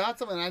kids. We got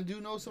some, and I do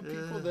know some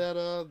people that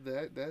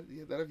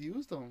have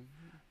used them.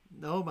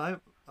 No,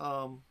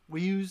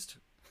 we used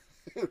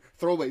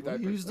throwaway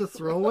diapers. We used the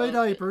throwaway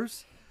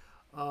diapers.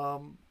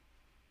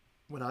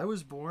 When I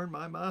was born,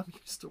 my mom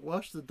used to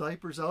wash the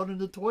diapers out in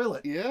the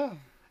toilet. Yeah.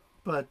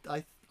 But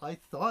I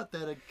thought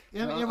that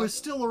it was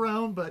still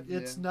around, but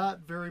it's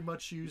not very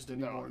much used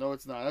anymore. No,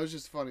 it's not. It was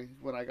just funny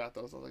when I got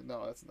those. I was like,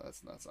 no, that's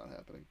not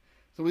happening.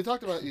 So we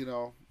talked about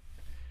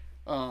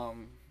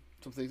some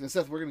things. And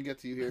Seth, we're gonna get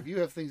to you here. If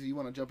you have things that you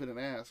want to jump in and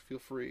ask, feel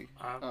free.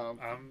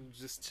 I'm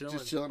just chilling.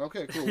 Just chilling.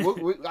 Okay,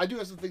 cool. I do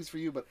have some things for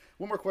you, but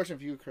one more question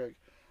for you, Craig.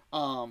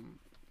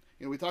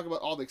 We talk about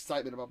all the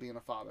excitement about being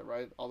a father,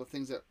 right? All the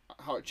things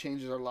how it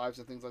changes our lives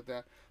and things like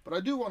that. But I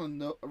do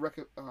want to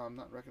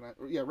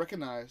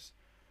recognize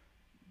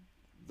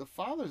the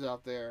fathers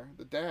out there,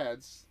 the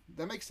dads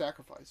that make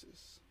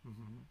sacrifices.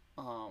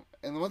 Mm-hmm.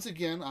 And once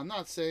again, I'm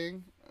not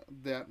saying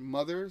that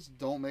mothers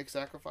don't make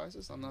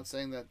sacrifices. I'm not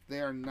saying that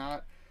they are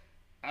not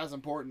as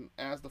important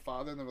as the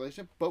father in the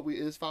relationship. But it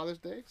is Father's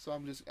Day, so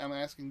I'm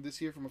asking this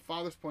here from a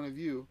father's point of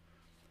view.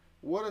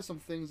 What are some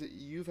things that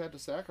you've had to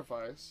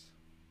sacrifice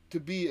to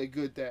be a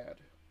good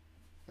dad,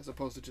 as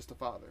opposed to just a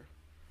father?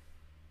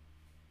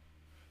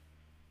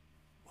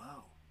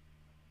 Wow.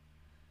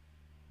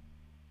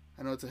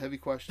 I know it's a heavy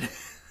question.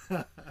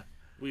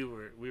 We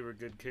were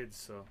good kids,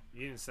 so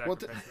you didn't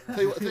sacrifice.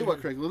 Well, tell you what,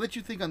 Craig. We'll let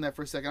you think on that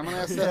for a second. I'm going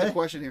to ask Seth a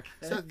question here.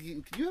 Seth,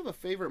 do you have a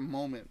favorite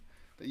moment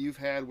that you've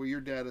had where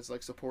your dad has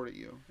supported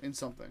you in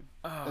something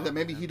that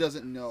maybe he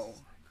doesn't know?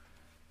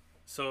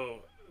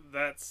 So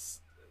that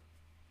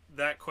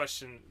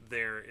question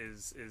there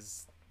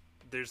is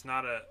there's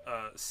not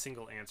a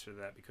single answer to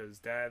that, because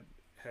Dad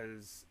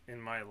has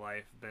in my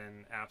life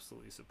been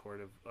absolutely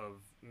supportive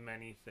of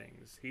many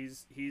things.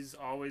 He's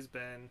always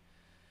been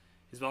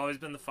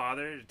the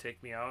father to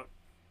take me out,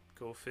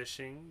 go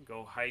fishing,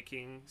 go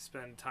hiking,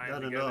 spend time not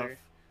together.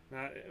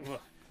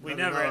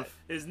 Enough.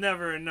 It's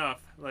never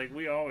enough.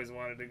 We always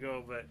wanted to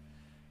go, but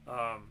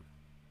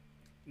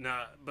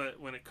but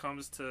when it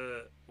comes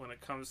to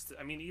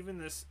I mean, even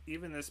this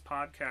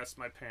podcast,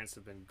 my parents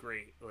have been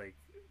great.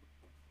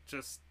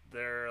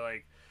 They're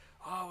like,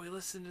 "Oh, we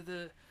listened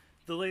to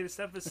the latest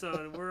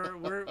episode.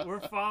 We're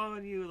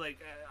following you."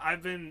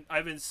 I've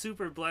been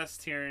super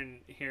blessed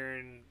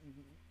hearing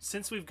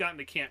since we've gotten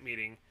to camp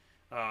meeting.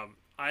 I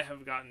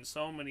have gotten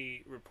so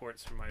many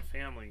reports from my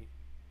family.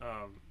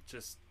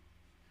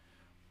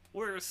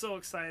 We're so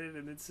excited,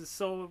 and it's just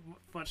so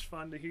much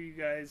fun to hear you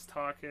guys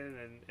talking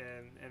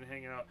and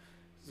hanging out.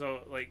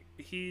 So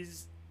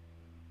he's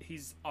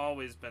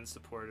always been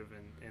supportive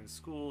in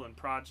school and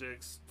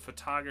projects,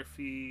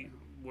 photography,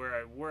 where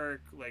I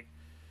work.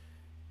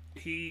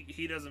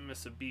 he doesn't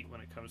miss a beat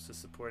when it comes to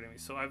supporting me.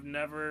 So I've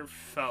never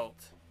felt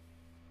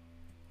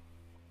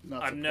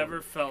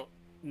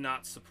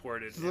not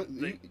supported. So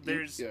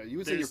you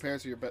would say your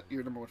parents are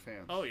your number one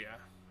fans. Oh yeah,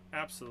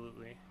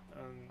 absolutely.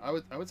 I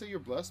would say you're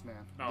blessed,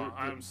 man.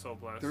 I'm so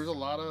blessed. There's a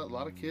lot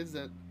of kids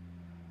that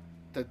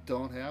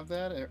don't have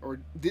that or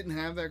didn't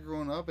have that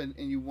growing up, and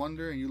you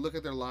wonder, and you look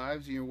at their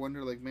lives and you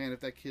wonder, like, man, if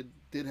that kid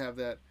did have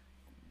that,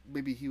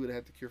 maybe he would have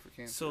had the cure for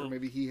cancer, or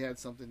maybe he had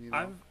something. You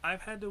know,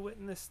 I've had to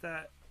witness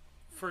that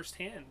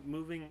firsthand,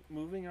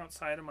 moving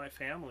outside of my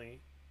family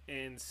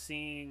and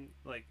seeing,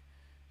 like,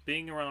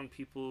 being around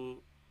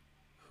people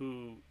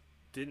who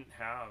didn't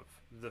have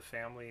the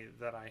family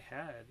that I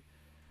had.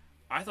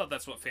 I thought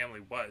that's what family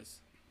was,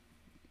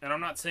 and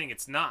I'm not saying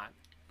it's not,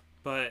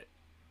 but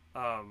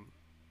I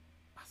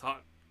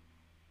thought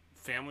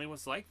family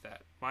was like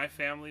that. My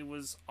family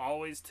was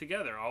always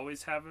together,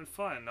 always having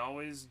fun,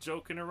 always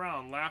joking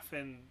around,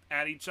 laughing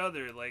at each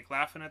other, like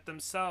laughing at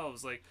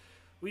themselves, like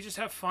we just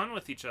have fun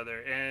with each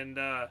other. And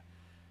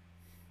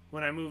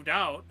when I moved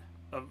out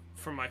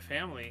from my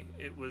family,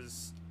 it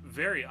was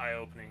very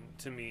eye-opening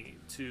to me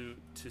to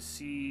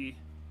see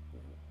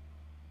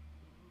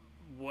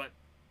what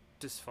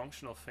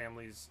dysfunctional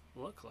families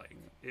look like.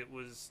 It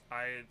was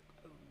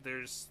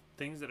there's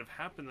things that have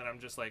happened that I'm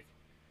just like,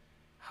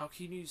 how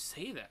can you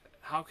say that?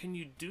 How can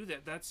you do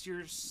that? That's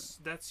your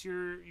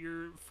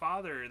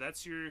father,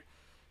 that's your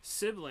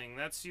sibling,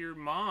 that's your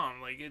mom.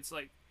 Like, it's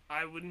like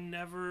I would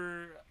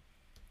never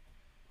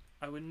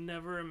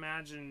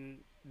imagine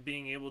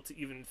being able to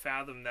even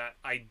fathom that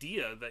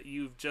idea that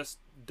you've just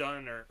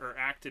done or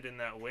acted in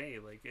that way.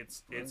 Like,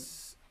 it's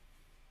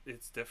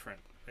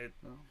different.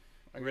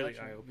 Really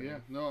eye-opening. Yeah,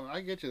 no, I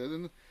get you.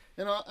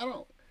 And I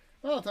don't.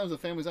 A lot of times the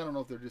families, I don't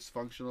know if they're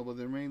dysfunctional, but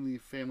they're mainly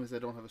families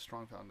that don't have a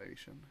strong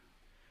foundation.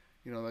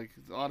 You know, like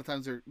a lot of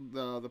times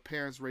the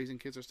parents raising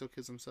kids are still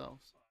kids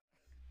themselves.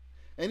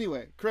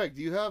 Anyway, Craig,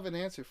 do you have an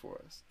answer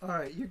for us? All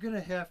right, you're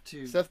gonna have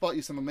to. Seth bought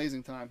you some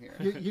amazing time here.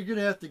 You're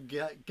gonna have to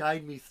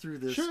guide me through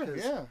this. Sure.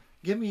 Yeah.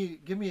 Give me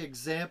an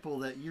example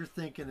that you're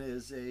thinking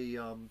is a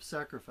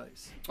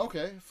sacrifice.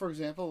 Okay. For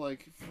example,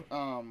 like,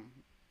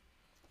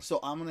 so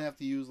I'm gonna have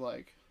to use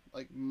like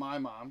my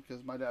mom,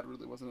 because my dad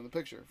really wasn't in the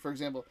picture. For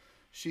example,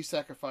 she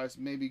sacrificed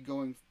maybe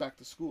going back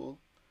to school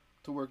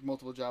to work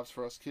multiple jobs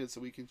for us kids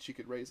so she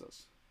could raise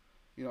us.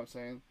 You know what I'm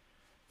saying?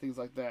 Things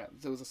like that.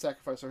 So it was a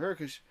sacrifice for her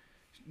because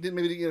she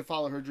didn't get to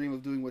follow her dream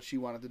of doing what she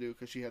wanted to do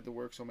because she had to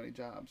work so many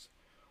jobs.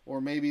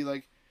 Or maybe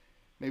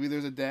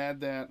there's a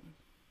dad that,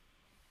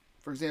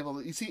 for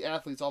example, you see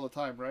athletes all the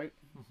time, right?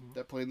 Mm-hmm.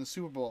 That play in the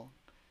Super Bowl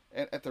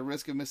at the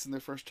risk of missing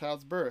their first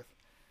child's birth.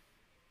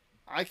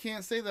 I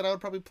can't say that I would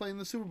probably play in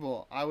the Super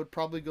Bowl. I would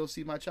probably go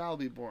see my child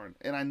be born.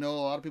 And I know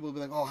a lot of people would be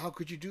like, oh, how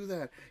could you do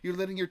that? You're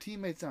letting your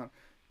teammates down.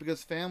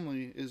 Because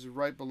family is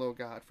right below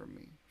God for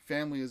me.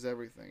 Family is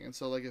everything. And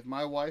so, like, if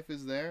my wife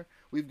is there,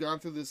 we've gone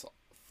through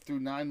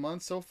 9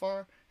 months so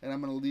far, and I'm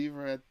going to leave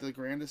her at the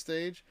grandest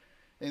stage.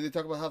 And they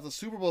talk about how the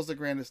Super Bowl is the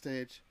grandest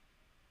stage.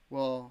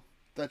 Well,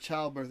 that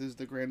childbirth is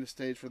the grandest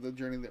stage for the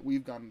journey that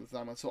we've gone this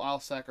time on. So I'll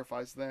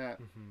sacrifice that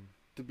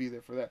to be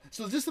there for that.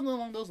 So just something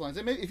along those lines.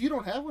 If you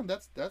don't have one,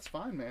 that's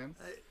fine, man.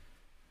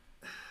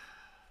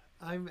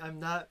 I'm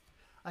not.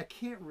 I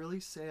can't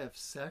really say I've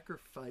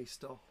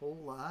sacrificed a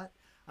whole lot.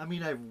 I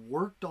mean, I've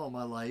worked all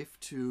my life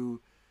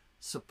to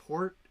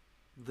support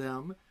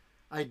them.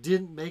 I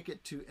didn't make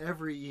it to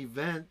every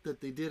event that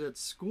they did at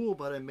school,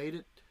 but I made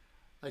it.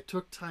 I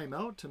took time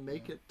out to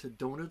make it to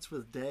Donuts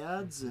with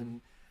Dads,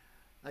 and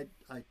I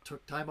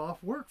took time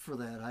off work for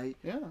that.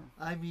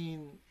 I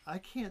mean, I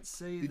can't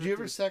say. Did you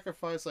ever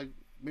sacrifice, like,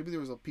 maybe there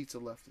was a pizza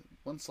left,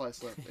 one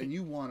slice left, and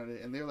you wanted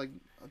it, and they're like,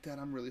 oh, Dad,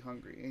 I'm really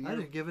hungry. And I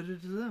didn't give it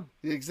to them.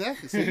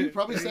 Exactly. So you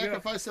probably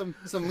sacrificed some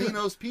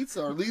Lino's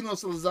pizza or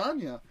Lino's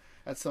lasagna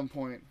at some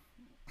point.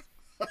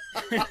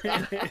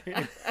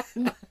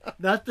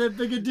 Not that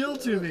big a deal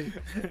to me.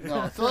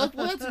 No, so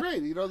that's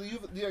great. You know,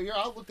 your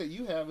outlook that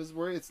you have is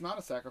where it's not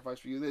a sacrifice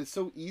for you. It's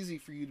so easy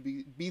for you to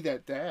be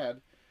that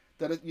dad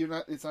that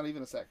it's not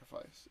even a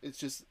sacrifice. It's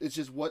just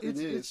what it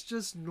is. It's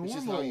just normal. It's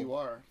just how you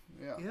are.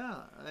 Yeah. Yeah.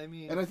 I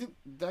mean, and I think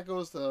that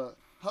goes to,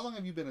 how long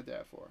have you been a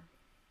dad for?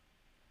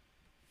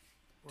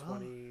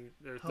 20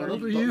 or 30. How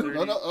old are you?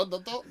 30.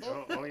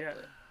 No. Oh yeah.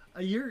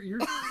 You're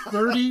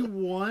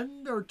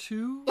 31 or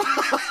 2?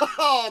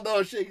 Oh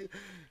no, shake.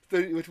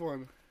 30. Which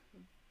one?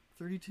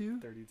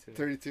 32.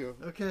 32.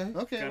 Okay.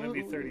 Gonna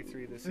be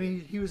 33 this year. I mean,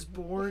 he was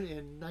born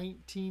in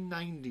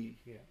 1990.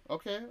 Yeah.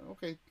 Okay.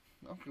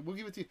 We'll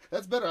give it to you.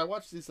 That's better. I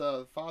watched this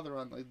father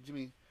on like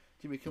Jimmy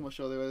Kimmel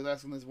show. They were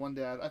asking this one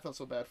dad. I felt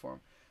so bad for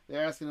him.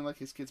 They're asking him like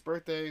his kids'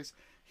 birthdays.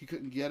 He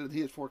couldn't get it.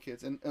 He had 4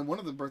 kids, and one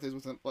of the birthdays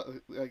was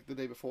like the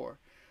day before.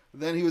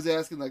 Then he was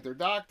asking like their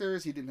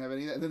doctors. He didn't have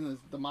any. And then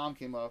the mom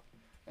came up,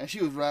 and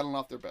she was rattling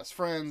off their best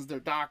friends, their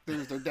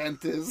doctors, their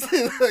dentists,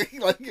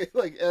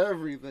 like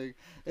everything.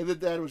 And the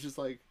dad was just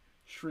like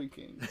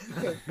shrinking.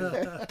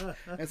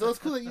 And so it's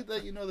cool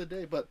that you know the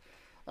day. But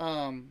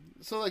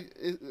so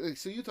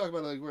you talk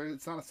about like where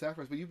it's not a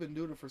sacrifice, but you've been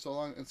doing it for so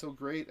long and so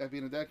great at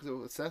being a dad, because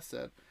what Seth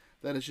said,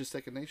 that is just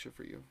second nature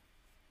for you.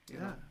 You Yeah.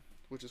 know,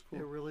 which is cool.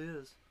 It really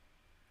is.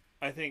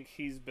 I think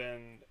he's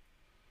been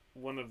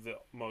one of the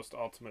most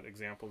ultimate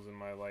examples in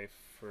my life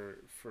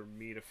for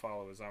me to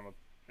follow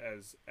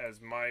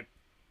as my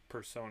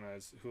persona,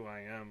 as who I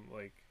am.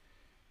 Like,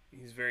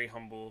 he's very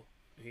humble.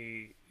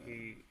 He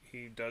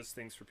does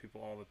things for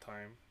people all the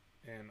time,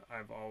 and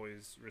I've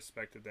always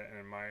respected that and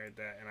admired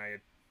that, and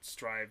I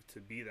strive to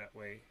be that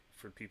way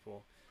for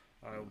people.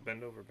 I'll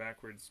bend over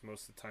backwards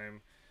most of the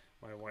time.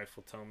 My wife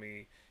will tell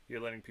me,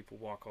 "You're letting people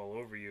walk all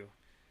over you."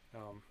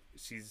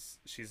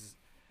 She's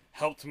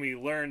helped me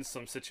learn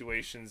some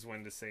situations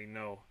when to say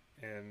no,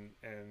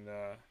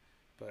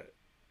 but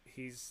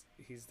he's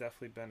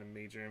definitely been a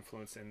major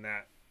influence in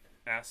that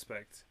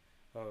aspect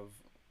of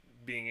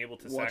being able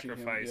to Watching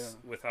sacrifice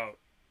him,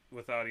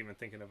 without even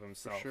thinking of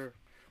himself. For sure.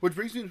 Which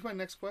brings me to my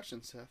next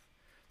question, Seth.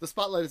 The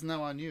spotlight is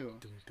now on you.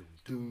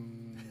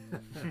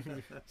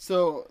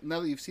 So now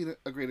that you've seen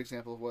a great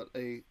example of what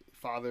a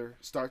father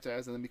starts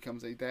as and then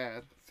becomes a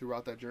dad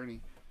throughout that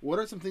journey, what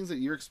are some things that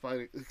you're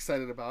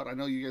excited about? I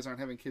know you guys aren't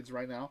having kids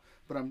right now,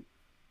 but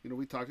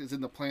we talked, it's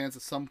in the plans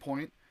at some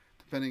point,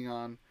 depending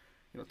on,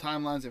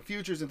 timelines and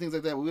futures and things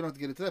like that. We don't have to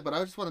get into that, but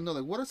I just want to know,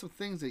 like, what are some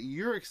things that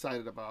you're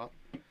excited about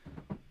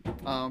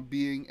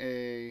being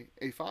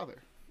a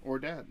father or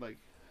dad? Like,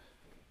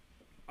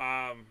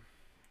 oh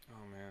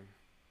man,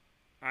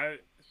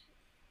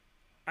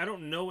 I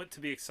don't know what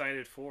to be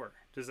excited for.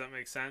 Does that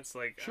make sense?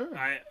 Like, sure.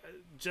 I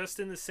just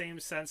in the same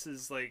sense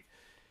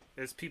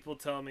as people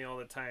tell me all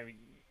the time,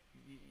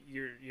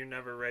 you're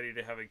never ready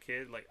to have a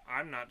kid. Like,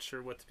 I'm not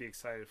sure what to be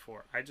excited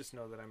for. I just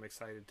know that I'm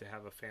excited to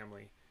have a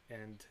family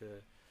and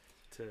to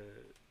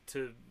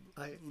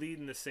lead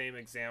in the same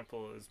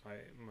example as my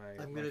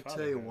I'm going to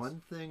tell you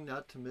one thing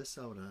not to miss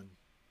out on.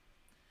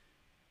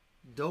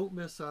 Don't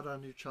miss out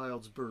on your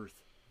child's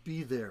birth.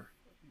 Be there.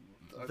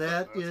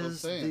 That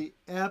is the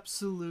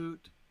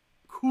absolute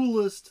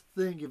coolest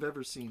thing you've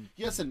ever seen.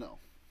 Yes and no.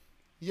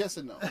 Yes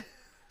and no.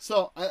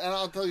 So, and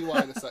I'll tell you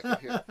why in a second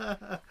here.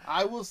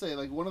 I will say,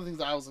 like, one of the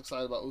things I was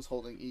excited about was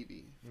holding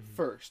Evie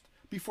first,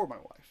 before my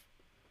wife.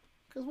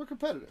 Because we're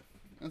competitive.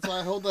 And so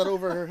I hold that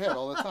over her head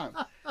all the time.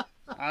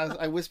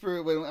 I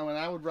whisper, when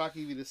I would rock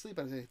Evie to sleep,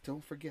 I'd say,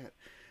 don't forget,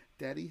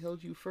 Daddy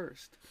held you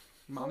first.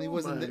 Mommy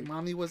wasn't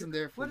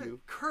there for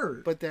you.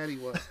 Kurt. But Daddy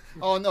was.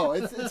 Oh, no,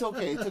 it's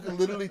okay. It took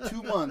literally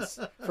 2 months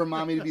for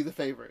Mommy to be the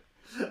favorite.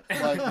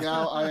 Like,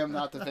 now I am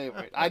not the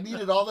favorite. I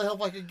needed all the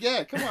help I could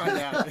get. Come on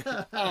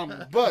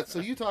now. But so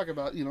you talk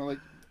about,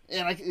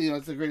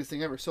 it's the greatest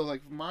thing ever. So,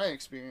 like, my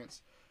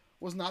experience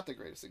was not the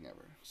greatest thing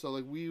ever. So,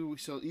 like,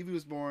 so Evie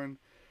was born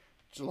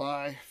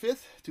July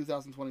 5th,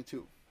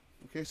 2022.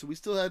 Okay, so we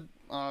still had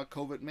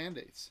COVID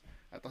mandates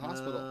at the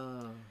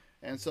hospital.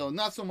 And so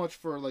not so much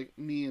for, like,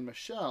 me and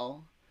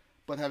Michelle,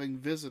 but having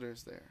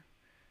visitors there.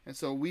 And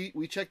so we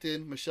checked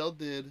in. Michelle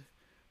did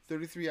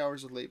 33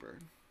 hours of labor.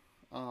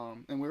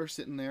 And we were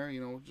sitting there,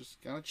 just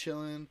kind of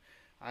chilling.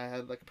 I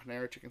had, like, a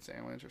Panera chicken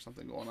sandwich or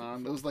something going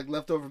on. It was, like,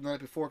 leftover from the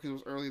night before because it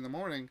was early in the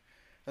morning.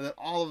 And then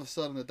all of a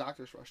sudden the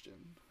doctors rushed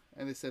in.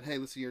 And they said, hey,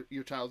 listen,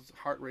 your child's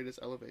heart rate is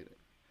elevated.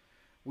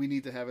 We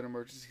need to have an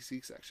emergency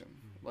C-section,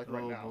 like,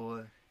 right now.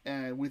 Boy.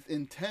 And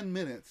within 10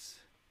 minutes,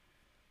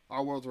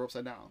 our worlds were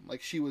upside down.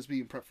 Like, she was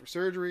being prepped for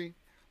surgery.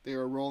 They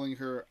were rolling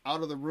her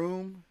out of the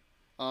room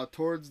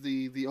towards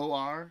the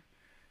OR.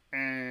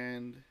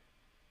 And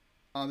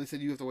they said,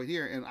 you have to wait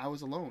here. And I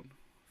was alone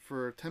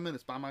for 10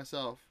 minutes by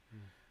myself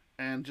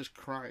and just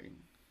crying,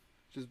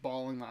 just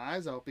bawling my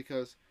eyes out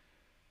because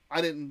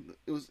it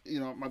was,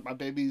 my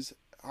baby's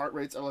heart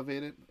rate's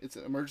elevated. It's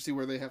an emergency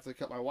where they have to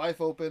cut my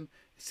wife open.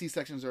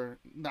 C-sections are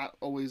not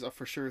always a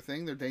for sure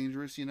thing. They're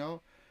dangerous,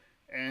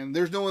 and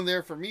there's no one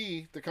there for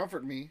me to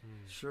comfort me.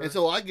 Sure. And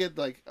so I get,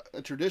 like,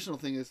 a traditional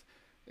thing is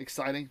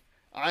exciting.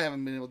 I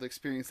haven't been able to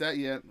experience that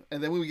yet.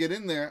 And then when we get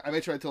in there, I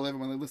make sure I tell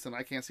everyone, like, listen,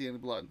 I can't see any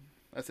blood.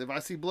 I said, if I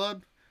see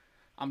blood,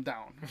 I'm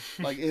down.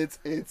 Like,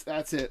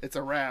 that's it. It's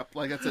a wrap.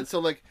 Like, that's it. So,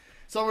 like,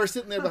 we're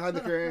sitting there behind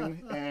the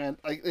curtain, and,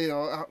 like,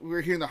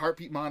 we're hearing the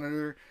heartbeat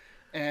monitor,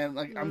 and,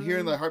 like, I'm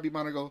hearing the heartbeat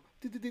monitor go,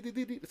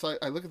 so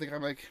I look at the guy,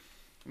 I'm like,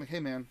 hey,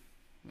 man,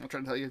 I'm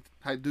trying to tell you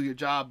how to do your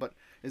job, but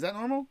is that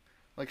normal?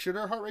 Like, should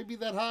her heart rate be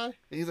that high? And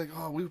he's like,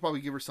 oh, we would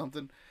probably give her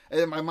something. And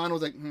then my mind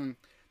was like,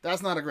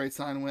 that's not a great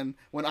sign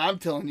when I'm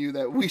telling you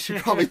that we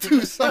should probably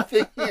do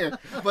something here.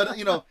 But,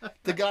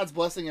 to God's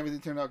blessing, everything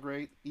turned out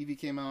great. Evie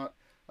came out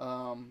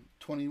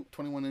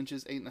 21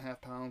 inches,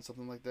 8.5 pounds,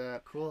 something like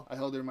that. Cool. I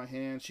held her in my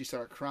hand. She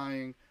started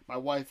crying. My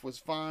wife was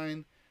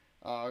fine.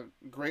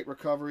 Great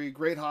recovery,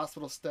 great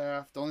hospital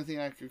staff. The only thing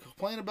I could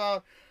complain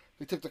about,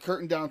 they took the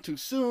curtain down too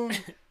soon.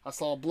 I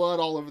saw blood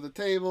all over the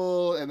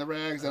table and the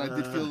rags, and I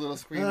did feel a little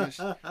squeamish.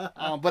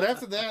 But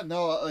after that,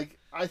 no, like,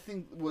 I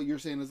think what you're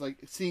saying is, like,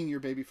 seeing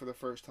your baby for the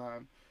first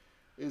time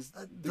is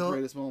the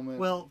greatest moment.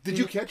 Well, did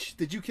you catch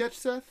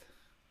Seth?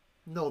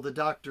 No, the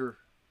doctor.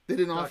 They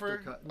didn't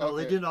offer? No,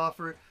 okay. They didn't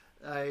offer.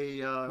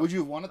 Would you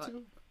have wanted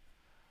to?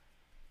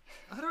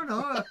 I don't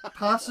know.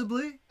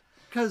 Possibly.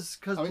 Because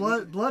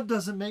blood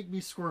doesn't make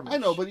me squirmish. I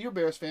know, but you're a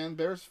Bears fan.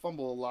 Bears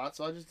fumble a lot,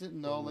 so I just didn't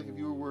know if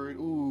you were worried.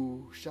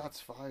 Ooh, shots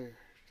fired.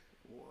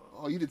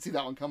 Oh, you didn't see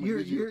that one coming,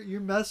 did you?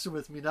 You're messing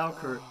with me now,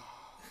 Kurt.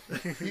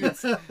 He didn't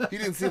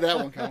see that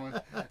one coming.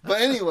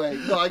 But anyway,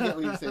 no, I get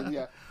what you're saying.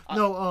 Yeah.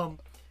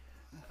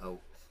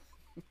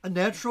 A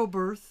natural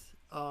birth.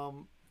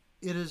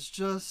 It is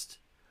just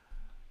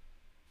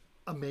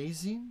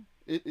amazing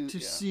to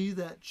see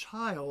that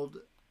child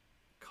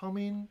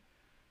coming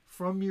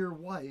from your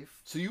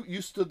wife. So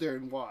you stood there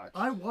and watched.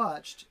 I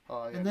watched,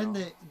 and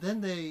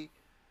then they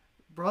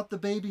brought the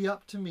baby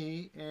up to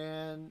me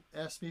and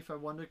asked me if I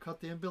wanted to cut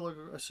the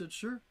umbilical. I said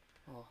sure,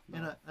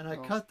 I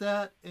cut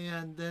that,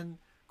 and then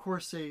of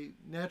course they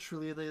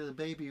naturally lay the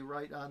baby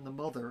right on the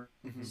mother,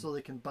 so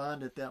they can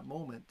bond at that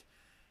moment.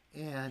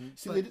 And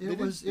they didn't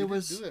do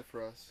that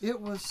for us. It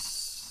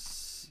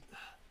was,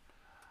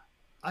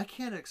 I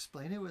can't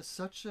explain. It was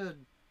such a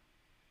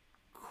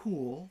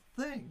cool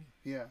thing.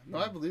 Yeah, no,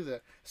 I believe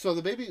that. So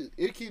the baby,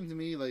 it came to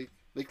me like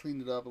they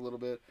cleaned it up a little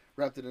bit,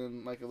 wrapped it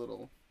in like a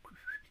little,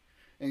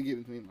 and gave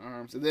it to me in my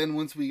arms. And then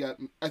once we got,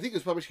 I think it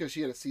was probably because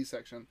she had a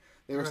C-section.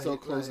 They were still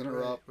closing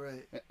her up.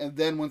 Right. And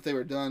then once they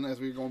were done,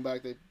 as we were going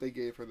back, they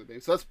gave her the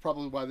baby. So that's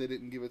probably why they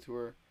didn't give it to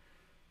her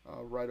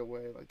right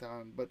away like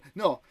that. But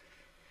no,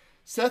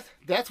 Seth,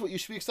 that's what you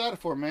should be excited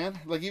for, man.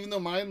 Like even though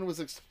mine was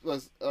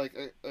like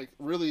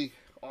really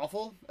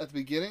awful at the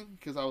beginning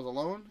because I was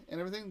alone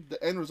and everything,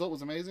 the end result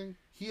was amazing.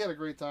 He had a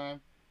great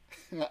time.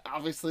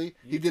 Obviously,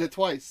 he did it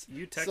twice.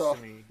 You texted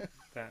me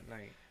that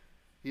night.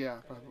 Yeah,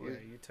 probably. Yeah,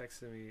 you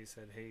texted me. You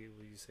said, "Hey,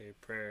 will you say a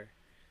prayer?"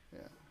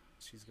 Yeah.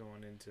 She's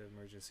going into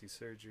emergency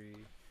surgery.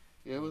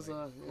 Yeah, it was.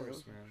 Of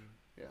course, man.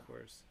 Yeah, of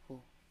course.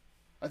 Cool.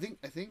 I think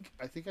I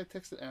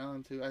texted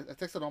Alan too. I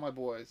texted all my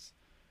boys.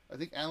 I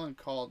think Alan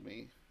called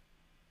me.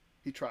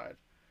 He tried,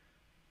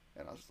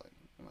 and I was like,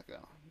 I'm like,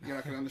 no, you're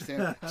not gonna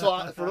understand.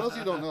 So for those of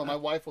you who don't know, my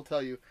wife will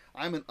tell you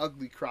I'm an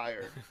ugly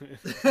crier.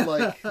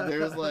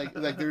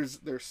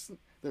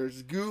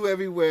 There's goo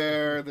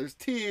everywhere. There's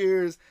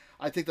tears.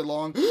 I take the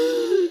long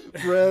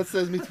breaths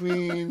as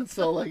between.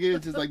 So like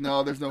it's just like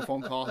no, there's no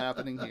phone call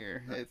happening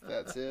here.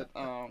 That's it.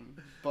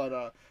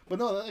 But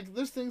no, like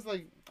there's things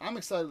like I'm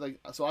excited. Like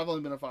so, I've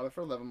only been a father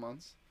for 11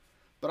 months,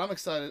 but I'm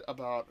excited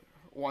about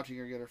watching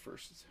her get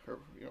her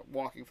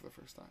walking for the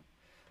first time.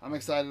 I'm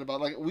excited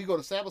about, like, we go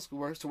to Sabbath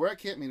school, so we're at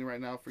camp meeting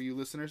right now for you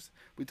listeners.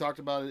 We talked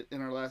about it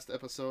in our last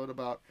episode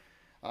about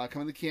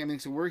coming to camp meeting.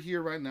 So we're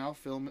here right now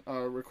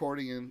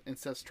recording in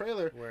Seth's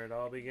trailer. Where it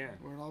all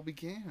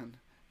began.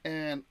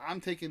 And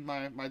I'm taking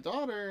my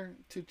daughter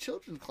to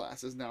children's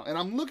classes now. And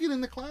I'm looking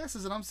in the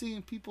classes and I'm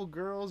seeing people,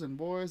 girls and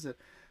boys that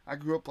I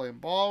grew up playing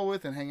ball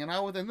with and hanging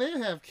out with. And they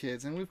have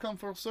kids and we've come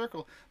full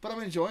circle. But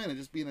I'm enjoying it,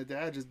 just being a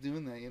dad, just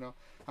doing that, you know.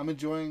 I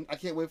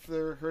can't wait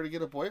for her to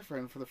get a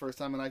boyfriend for the first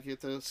time and I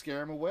get to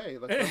scare him away.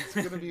 Like, it's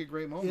going to be a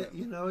great moment.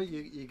 You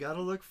got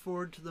to look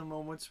forward to the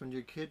moments when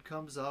your kid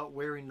comes out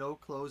wearing no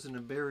clothes and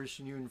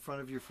embarrassing you in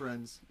front of your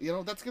friends. You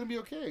know, that's going to be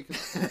okay.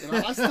 'Cause,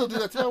 I still do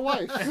that to my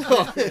wife.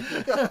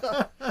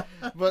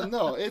 But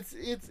no,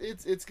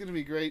 it's going to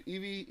be great.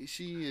 Evie,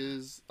 she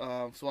is,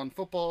 so on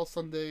football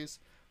Sundays,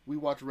 we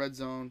watch Red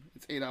Zone.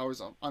 It's 8 hours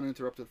of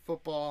uninterrupted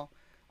football.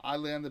 I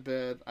lay on the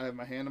bed. I have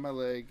my hand on my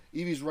leg.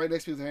 Evie's right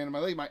next to me with her hand on my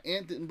leg. My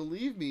aunt didn't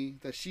believe me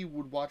that she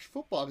would watch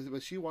football,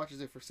 but she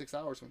watches it for 6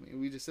 hours with me. And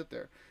we just sit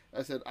there.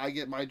 I said, I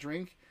get my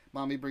drink.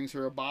 Mommy brings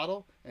her a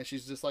bottle, and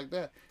she's just like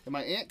that. And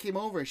my aunt came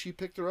over, and she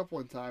picked her up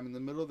one time in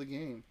the middle of the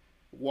game,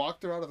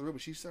 walked her out of the room,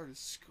 and she started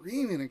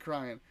screaming and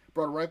crying.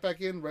 Brought her right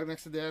back in, right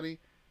next to Daddy.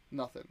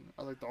 Nothing.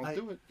 I was like, don't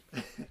do it.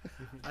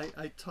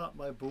 I taught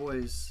my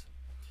boys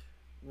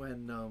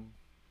when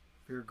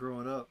we were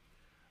growing up,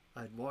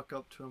 I'd walk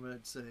up to them and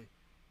I'd say,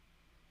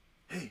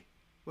 hey,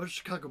 what does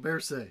Chicago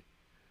Bears say?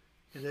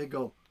 And they'd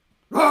go,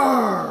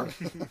 roar!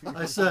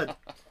 I said,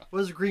 what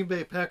does the Green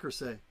Bay Packers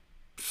say?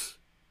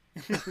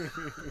 Is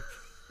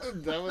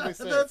that what they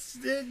say? That's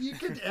it. You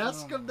can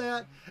ask them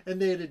that,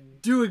 and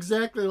they'd do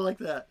exactly like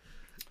that.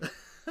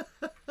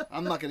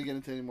 I'm not going to get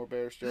into any more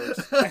Bears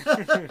jokes.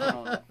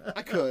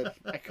 I could.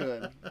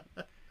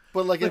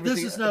 But like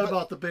everything, this is not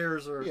about the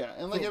Bears or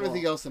and like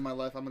everything else in my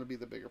life, I'm going to be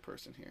the bigger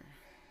person here.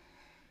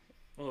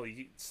 Well,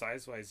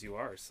 size-wise, you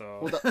are, so...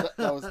 Well,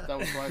 that was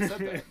why I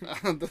said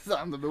that.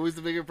 I'm always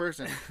the bigger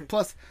person.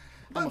 Plus...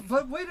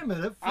 But wait a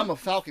minute. I'm a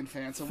Falcon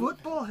fan, so...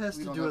 Football has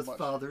to do with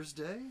Father's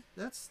Day.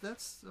 That's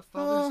a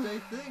Father's Day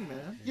thing,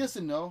 man. Yes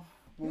and no.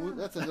 Well,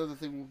 that's another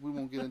thing. We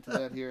won't get into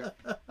that here.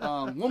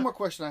 One more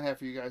question I have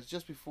for you guys,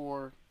 just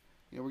before...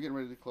 we're getting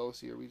ready to close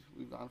here.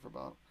 We've gone for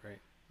about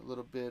a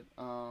little bit.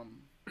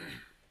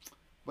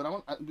 But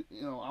I'm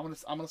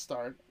gonna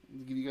start,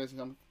 give you guys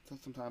some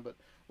time, but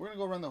we're gonna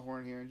go around the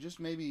horn here and just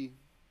maybe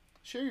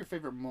share your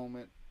favorite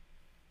moment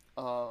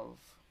of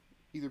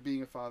either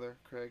being a father,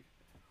 Craig,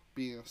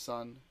 being a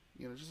son,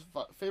 just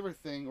a favorite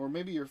thing, or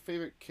maybe your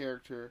favorite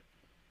character.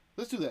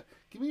 Let's do that.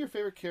 Give me your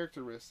favorite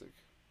characteristic,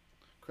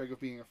 Craig,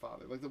 of being a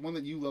father, like the one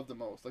that you love the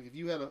most. Like if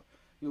you had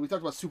we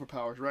talked about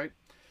superpowers, right?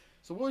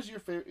 So what is your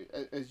favorite,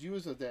 as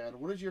a dad,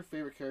 what is your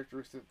favorite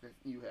characteristic that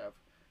you have?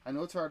 I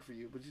know it's hard for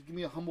you, but just give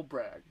me a humble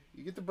brag.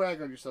 You get to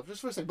brag on yourself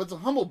just for a second, but it's a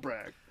humble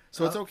brag,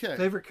 so it's okay.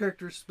 Favorite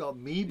characters about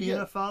me being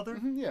a father?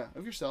 Mm-hmm, yeah,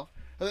 of yourself.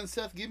 And then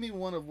Seth, give me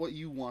one of what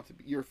you want to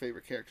be your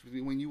favorite character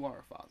when you are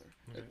a father,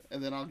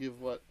 and then I'll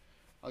give one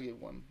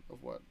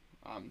of what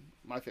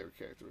my favorite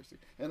characteristic.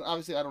 And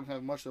obviously, I don't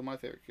have much of my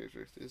favorite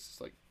characteristic. It's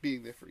just like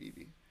being there for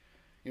Evie,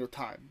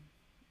 time,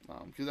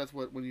 because that's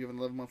what when you have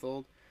an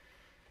 11-month-old,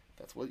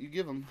 that's what you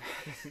give them,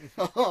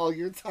 all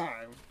your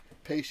time,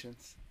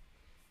 patience.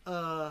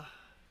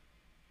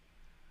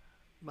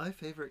 My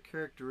favorite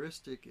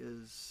characteristic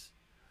is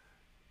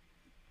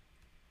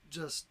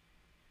just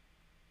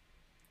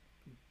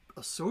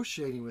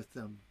associating with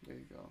them. There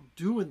you go.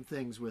 Doing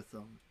things with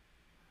them.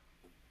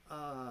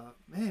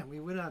 Man,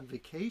 we went on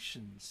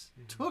vacations.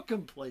 Took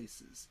him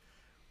places.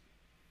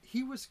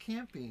 He was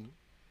camping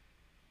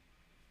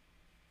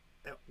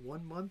at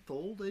 1 month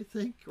old, I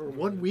think, or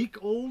 1 week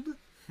old.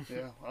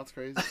 Yeah, that's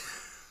crazy.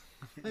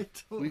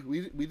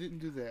 We didn't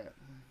do that.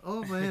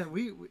 Oh man,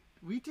 we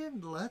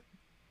didn't let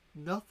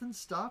nothing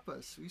stop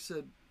us. We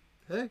said,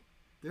 "Hey,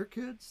 they're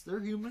kids. They're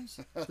humans.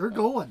 They're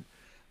going."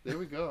 There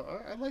we go. All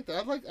right, I like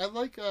that. I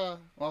like. Well,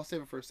 I'll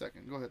save it for a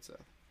second. Go ahead,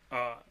 Seth.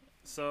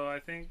 So I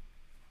think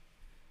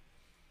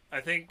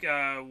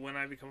when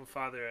I become a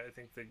father, I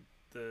think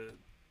the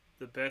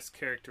best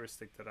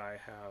characteristic that I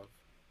have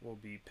will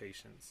be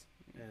patience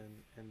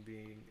and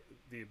being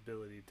the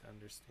ability to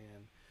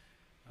understand,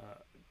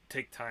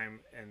 take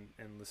time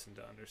and listen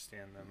to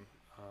understand them.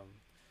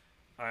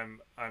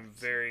 I'm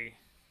very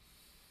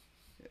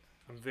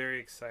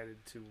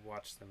excited to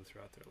watch them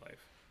throughout their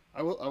life.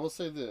 I will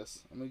say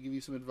this. I'm going to give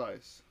you some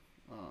advice.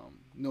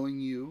 Knowing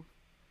you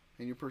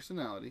and your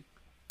personality,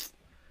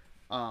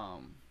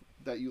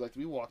 that you like to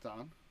be walked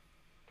on.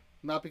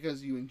 Not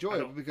because you enjoy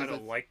it, but because I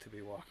don't like to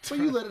be walked on.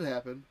 But you let it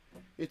happen.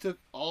 It took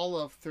all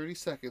of 30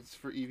 seconds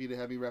for Evie to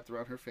have me wrapped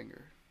around her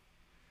finger.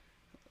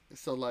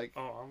 So,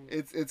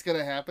 it's going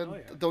to happen. Oh,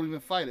 yeah. Don't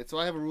even fight it. So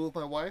I have a rule with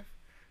my wife.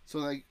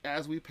 So,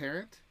 as we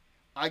parent,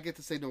 I get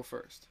to say no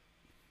first.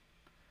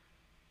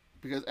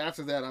 Because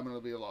after that, I'm going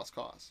to be a lost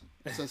cause.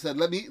 So I said,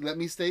 let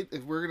me state,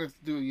 if we're going to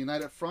do a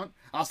united front,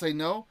 I'll say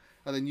no,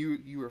 and then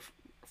you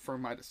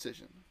affirm my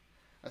decision.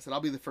 I said, I'll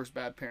be the first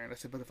bad parent. I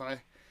said, but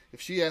if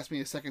she asks me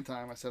a second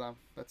time, I said,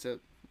 that's it.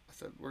 I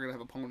said, we're going to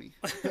have a pony.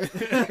 I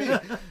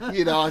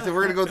said,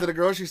 we're going to go to the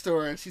grocery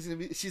store, and she's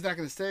not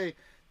going to say,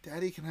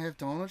 Daddy, can I have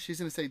donuts? She's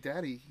going to say,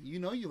 Daddy, you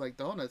like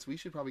donuts. We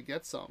should probably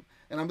get some.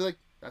 And I'm like,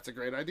 that's a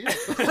great idea.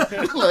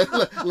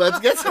 Let's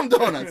get some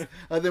donuts.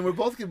 And then we're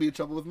both going to be in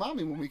trouble with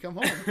Mommy when we come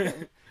home.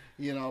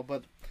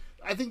 But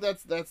I think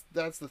that's the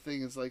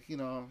thing is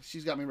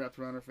she's got me wrapped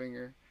around her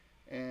finger,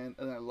 and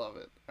I love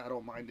it. I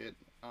don't mind it.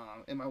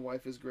 And my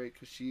wife is great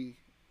because she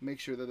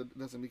makes sure that it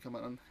doesn't become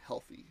an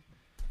unhealthy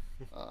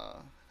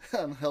item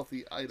in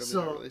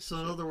our relationship. So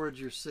in other words,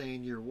 you're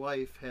saying your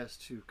wife has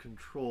to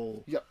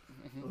control. Yep.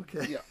 Mm-hmm.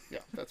 Okay. Yeah.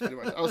 That's pretty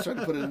much. I was trying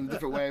to put it in a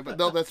different way, but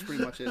no, that's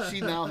pretty much it.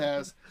 She now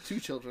has 2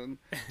 children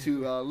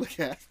to look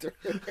after,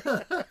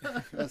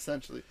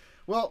 essentially.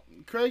 Well,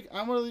 Craig,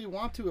 I really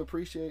want to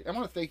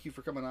thank you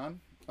for coming on,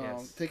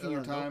 taking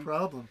your time. No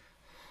problem.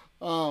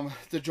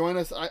 To join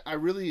us. I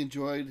really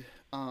enjoyed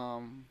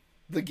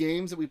the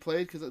games that we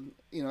played because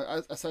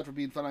aside from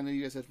being fun, I know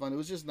you guys had fun. It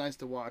was just nice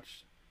to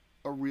watch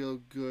a real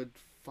good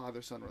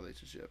father-son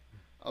relationship,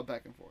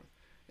 back and forth.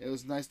 It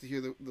was nice to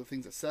hear the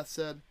things that Seth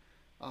said,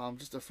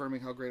 just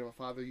affirming how great of a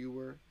father you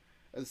were,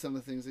 and some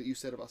of the things that you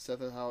said about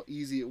Seth and how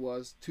easy it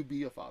was to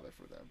be a father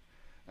for them.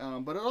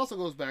 But it also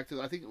goes back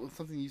to, I think it was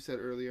something you said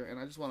earlier, and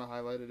I just want to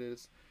highlight it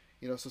is,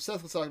 so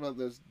Seth was talking about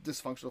those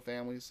dysfunctional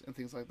families and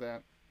things like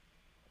that,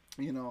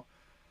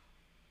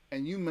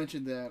 and you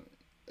mentioned that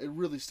it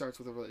really starts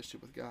with a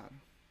relationship with God.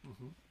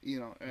 Mm-hmm.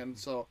 And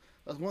so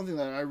that's one thing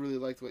that I really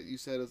liked what you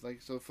said is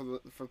so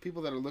for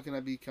people that are looking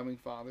at becoming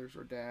fathers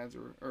or dads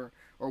or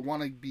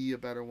want to be a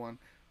better one,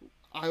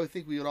 I would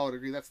think we would all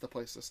agree that's the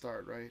place to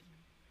start, right?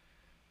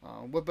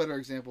 What better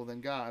example than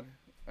God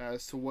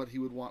as to what He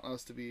would want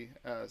us to be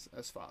as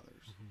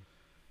fathers?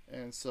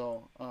 Mm-hmm. And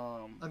so,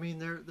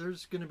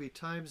 there's going to be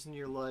times in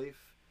your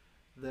life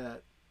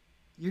that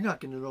you're not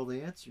going to know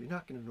the answer. You're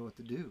not going to know what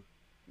to do.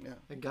 Yeah.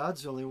 And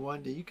God's the only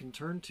one that you can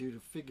turn to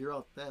figure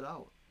that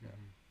out. Yeah.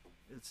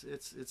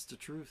 It's the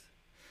truth.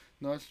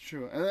 No, it's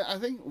true. And I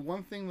think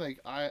one thing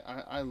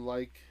I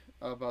like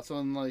about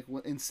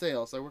in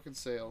sales, I work in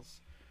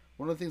sales.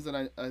 One of the things that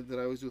I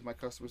always do with my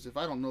customers, if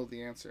I don't know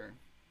the answer,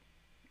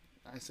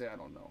 I say I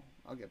don't know.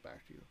 I'll get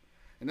back to you.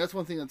 And that's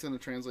one thing that's going to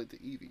translate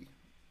to Evie.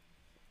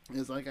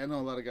 Is I know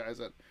a lot of guys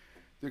that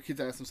their kids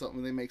ask them something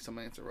and they make some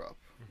answer up,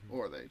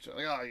 or they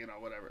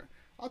whatever.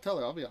 I'll tell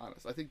her. I'll be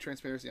honest. I think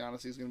transparency,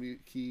 honesty is going to be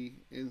key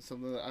in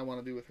something that I want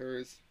to do with her.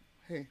 Is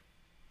hey,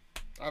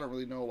 I don't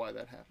really know why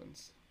that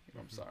happens.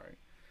 I'm sorry,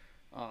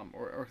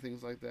 or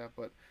things like that.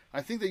 But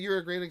I think that you're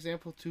a great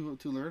example to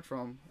learn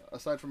from.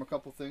 Aside from a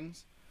couple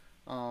things,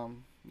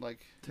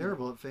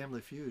 terrible at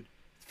Family Feud.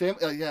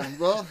 Yeah.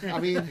 Well,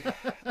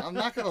 I'm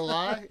not gonna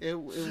lie. It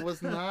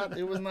was not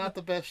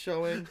the best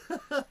showing.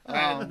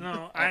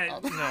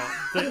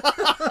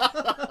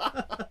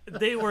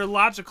 they were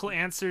logical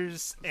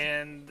answers,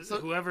 and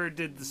whoever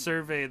did the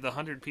survey, the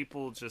 100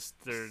 people,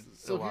 they're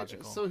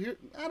illogical. Here,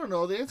 I don't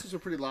know. The answers are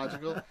pretty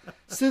logical.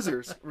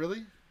 Scissors,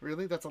 really?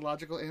 That's a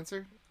logical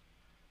answer?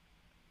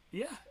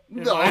 Yeah.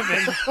 No.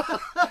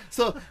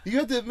 So you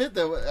have to admit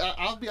that.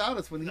 I'll be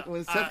honest.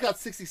 When Seth got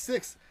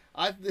 66,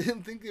 I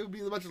didn't think it would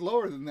be much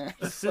lower than that.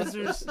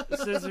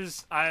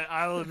 Scissors.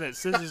 I'll admit,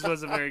 scissors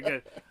wasn't very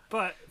good.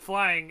 But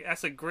flying,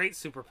 that's a great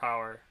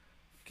superpower.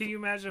 Can you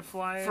imagine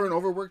flying? For an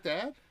overworked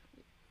dad?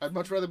 I'd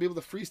much rather be able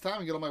to freeze time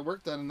and get all my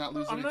work done and not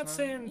lose any time. I'm not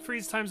saying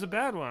freeze time's a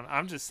bad one.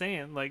 I'm just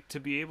saying, like, to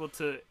be able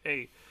to,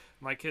 hey,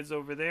 my kid's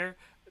over there,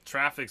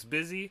 traffic's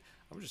busy,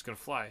 I'm just going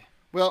to fly.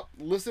 Well,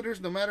 listeners,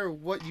 no matter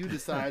what you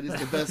decide is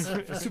the best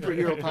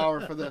superhero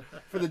power for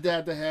the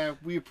dad to have,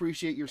 we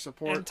appreciate your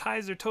support. And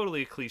ties are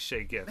totally a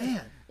cliche gift.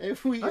 Man,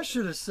 I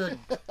should have said,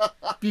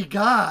 "Be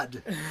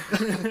God."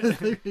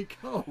 There you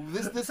go.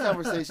 This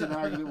conversation and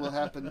argument will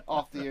happen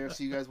off the air,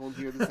 so you guys won't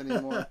hear this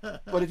anymore.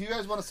 But if you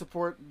guys want to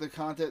support the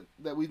content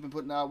that we've been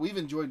putting out, we've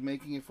enjoyed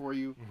making it for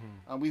you.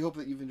 Mm-hmm. We hope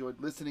that you've enjoyed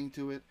listening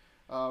to it.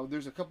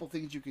 There's a couple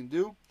things you can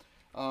do.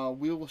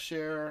 We will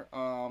share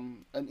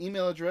an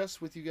email address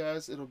with you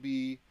guys. It'll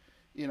be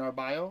in our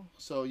bio,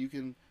 so you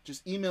can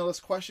just email us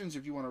questions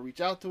if you want to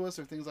reach out to us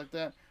or things like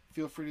that.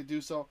 Feel free to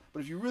do so.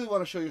 But if you really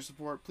want to show your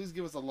support, please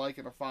give us a like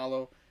and a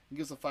follow and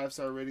give us a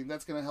 5-star rating.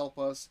 That's going to help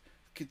us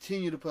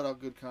continue to put out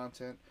good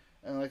content.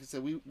 And like I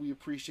said, we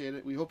appreciate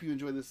it. We hope you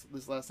enjoyed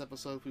this last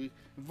episode. We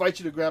invite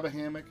you to grab a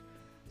hammock,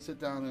 sit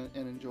down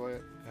and enjoy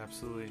it.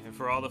 Absolutely. And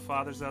for all the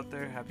fathers out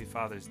there, happy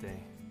Father's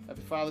Day.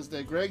 Happy Father's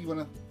Day. Greg, you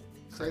want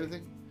to say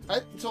anything?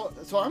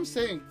 So I'm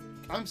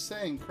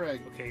saying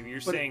Craig. Okay,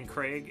 you're saying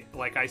Craig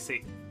like I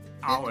say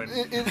Alan.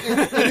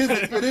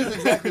 It is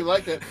exactly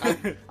like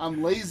that.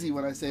 I'm lazy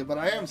when I say it, but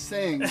I am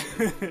saying,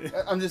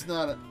 I'm just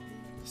not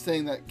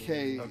saying that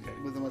K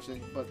with a much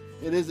thing, but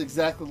it is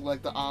exactly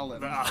like the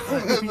Alan.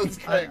 That's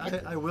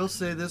Craig. I will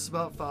say this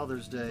about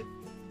Father's Day.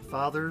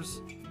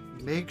 Fathers,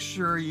 make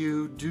sure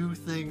you do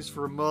things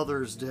for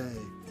Mother's Day.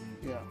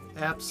 Yeah.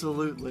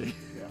 Absolutely.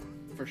 Yeah,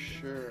 for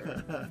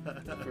sure.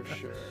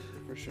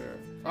 For sure.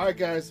 All right,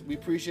 guys, we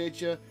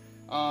appreciate you.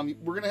 We're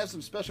going to have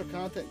some special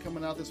content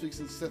coming out this week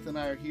since Seth and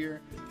I are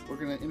here. We're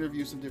going to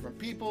interview some different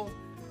people,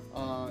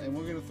 and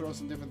we're going to throw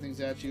some different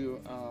things at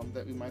you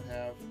that we might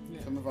have,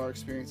 some of our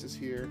experiences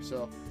here.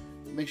 So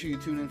make sure you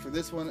tune in for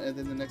this one, and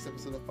then the next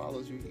episode that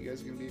follows, you guys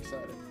are going to be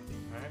excited.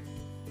 All right.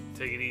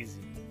 Take it easy.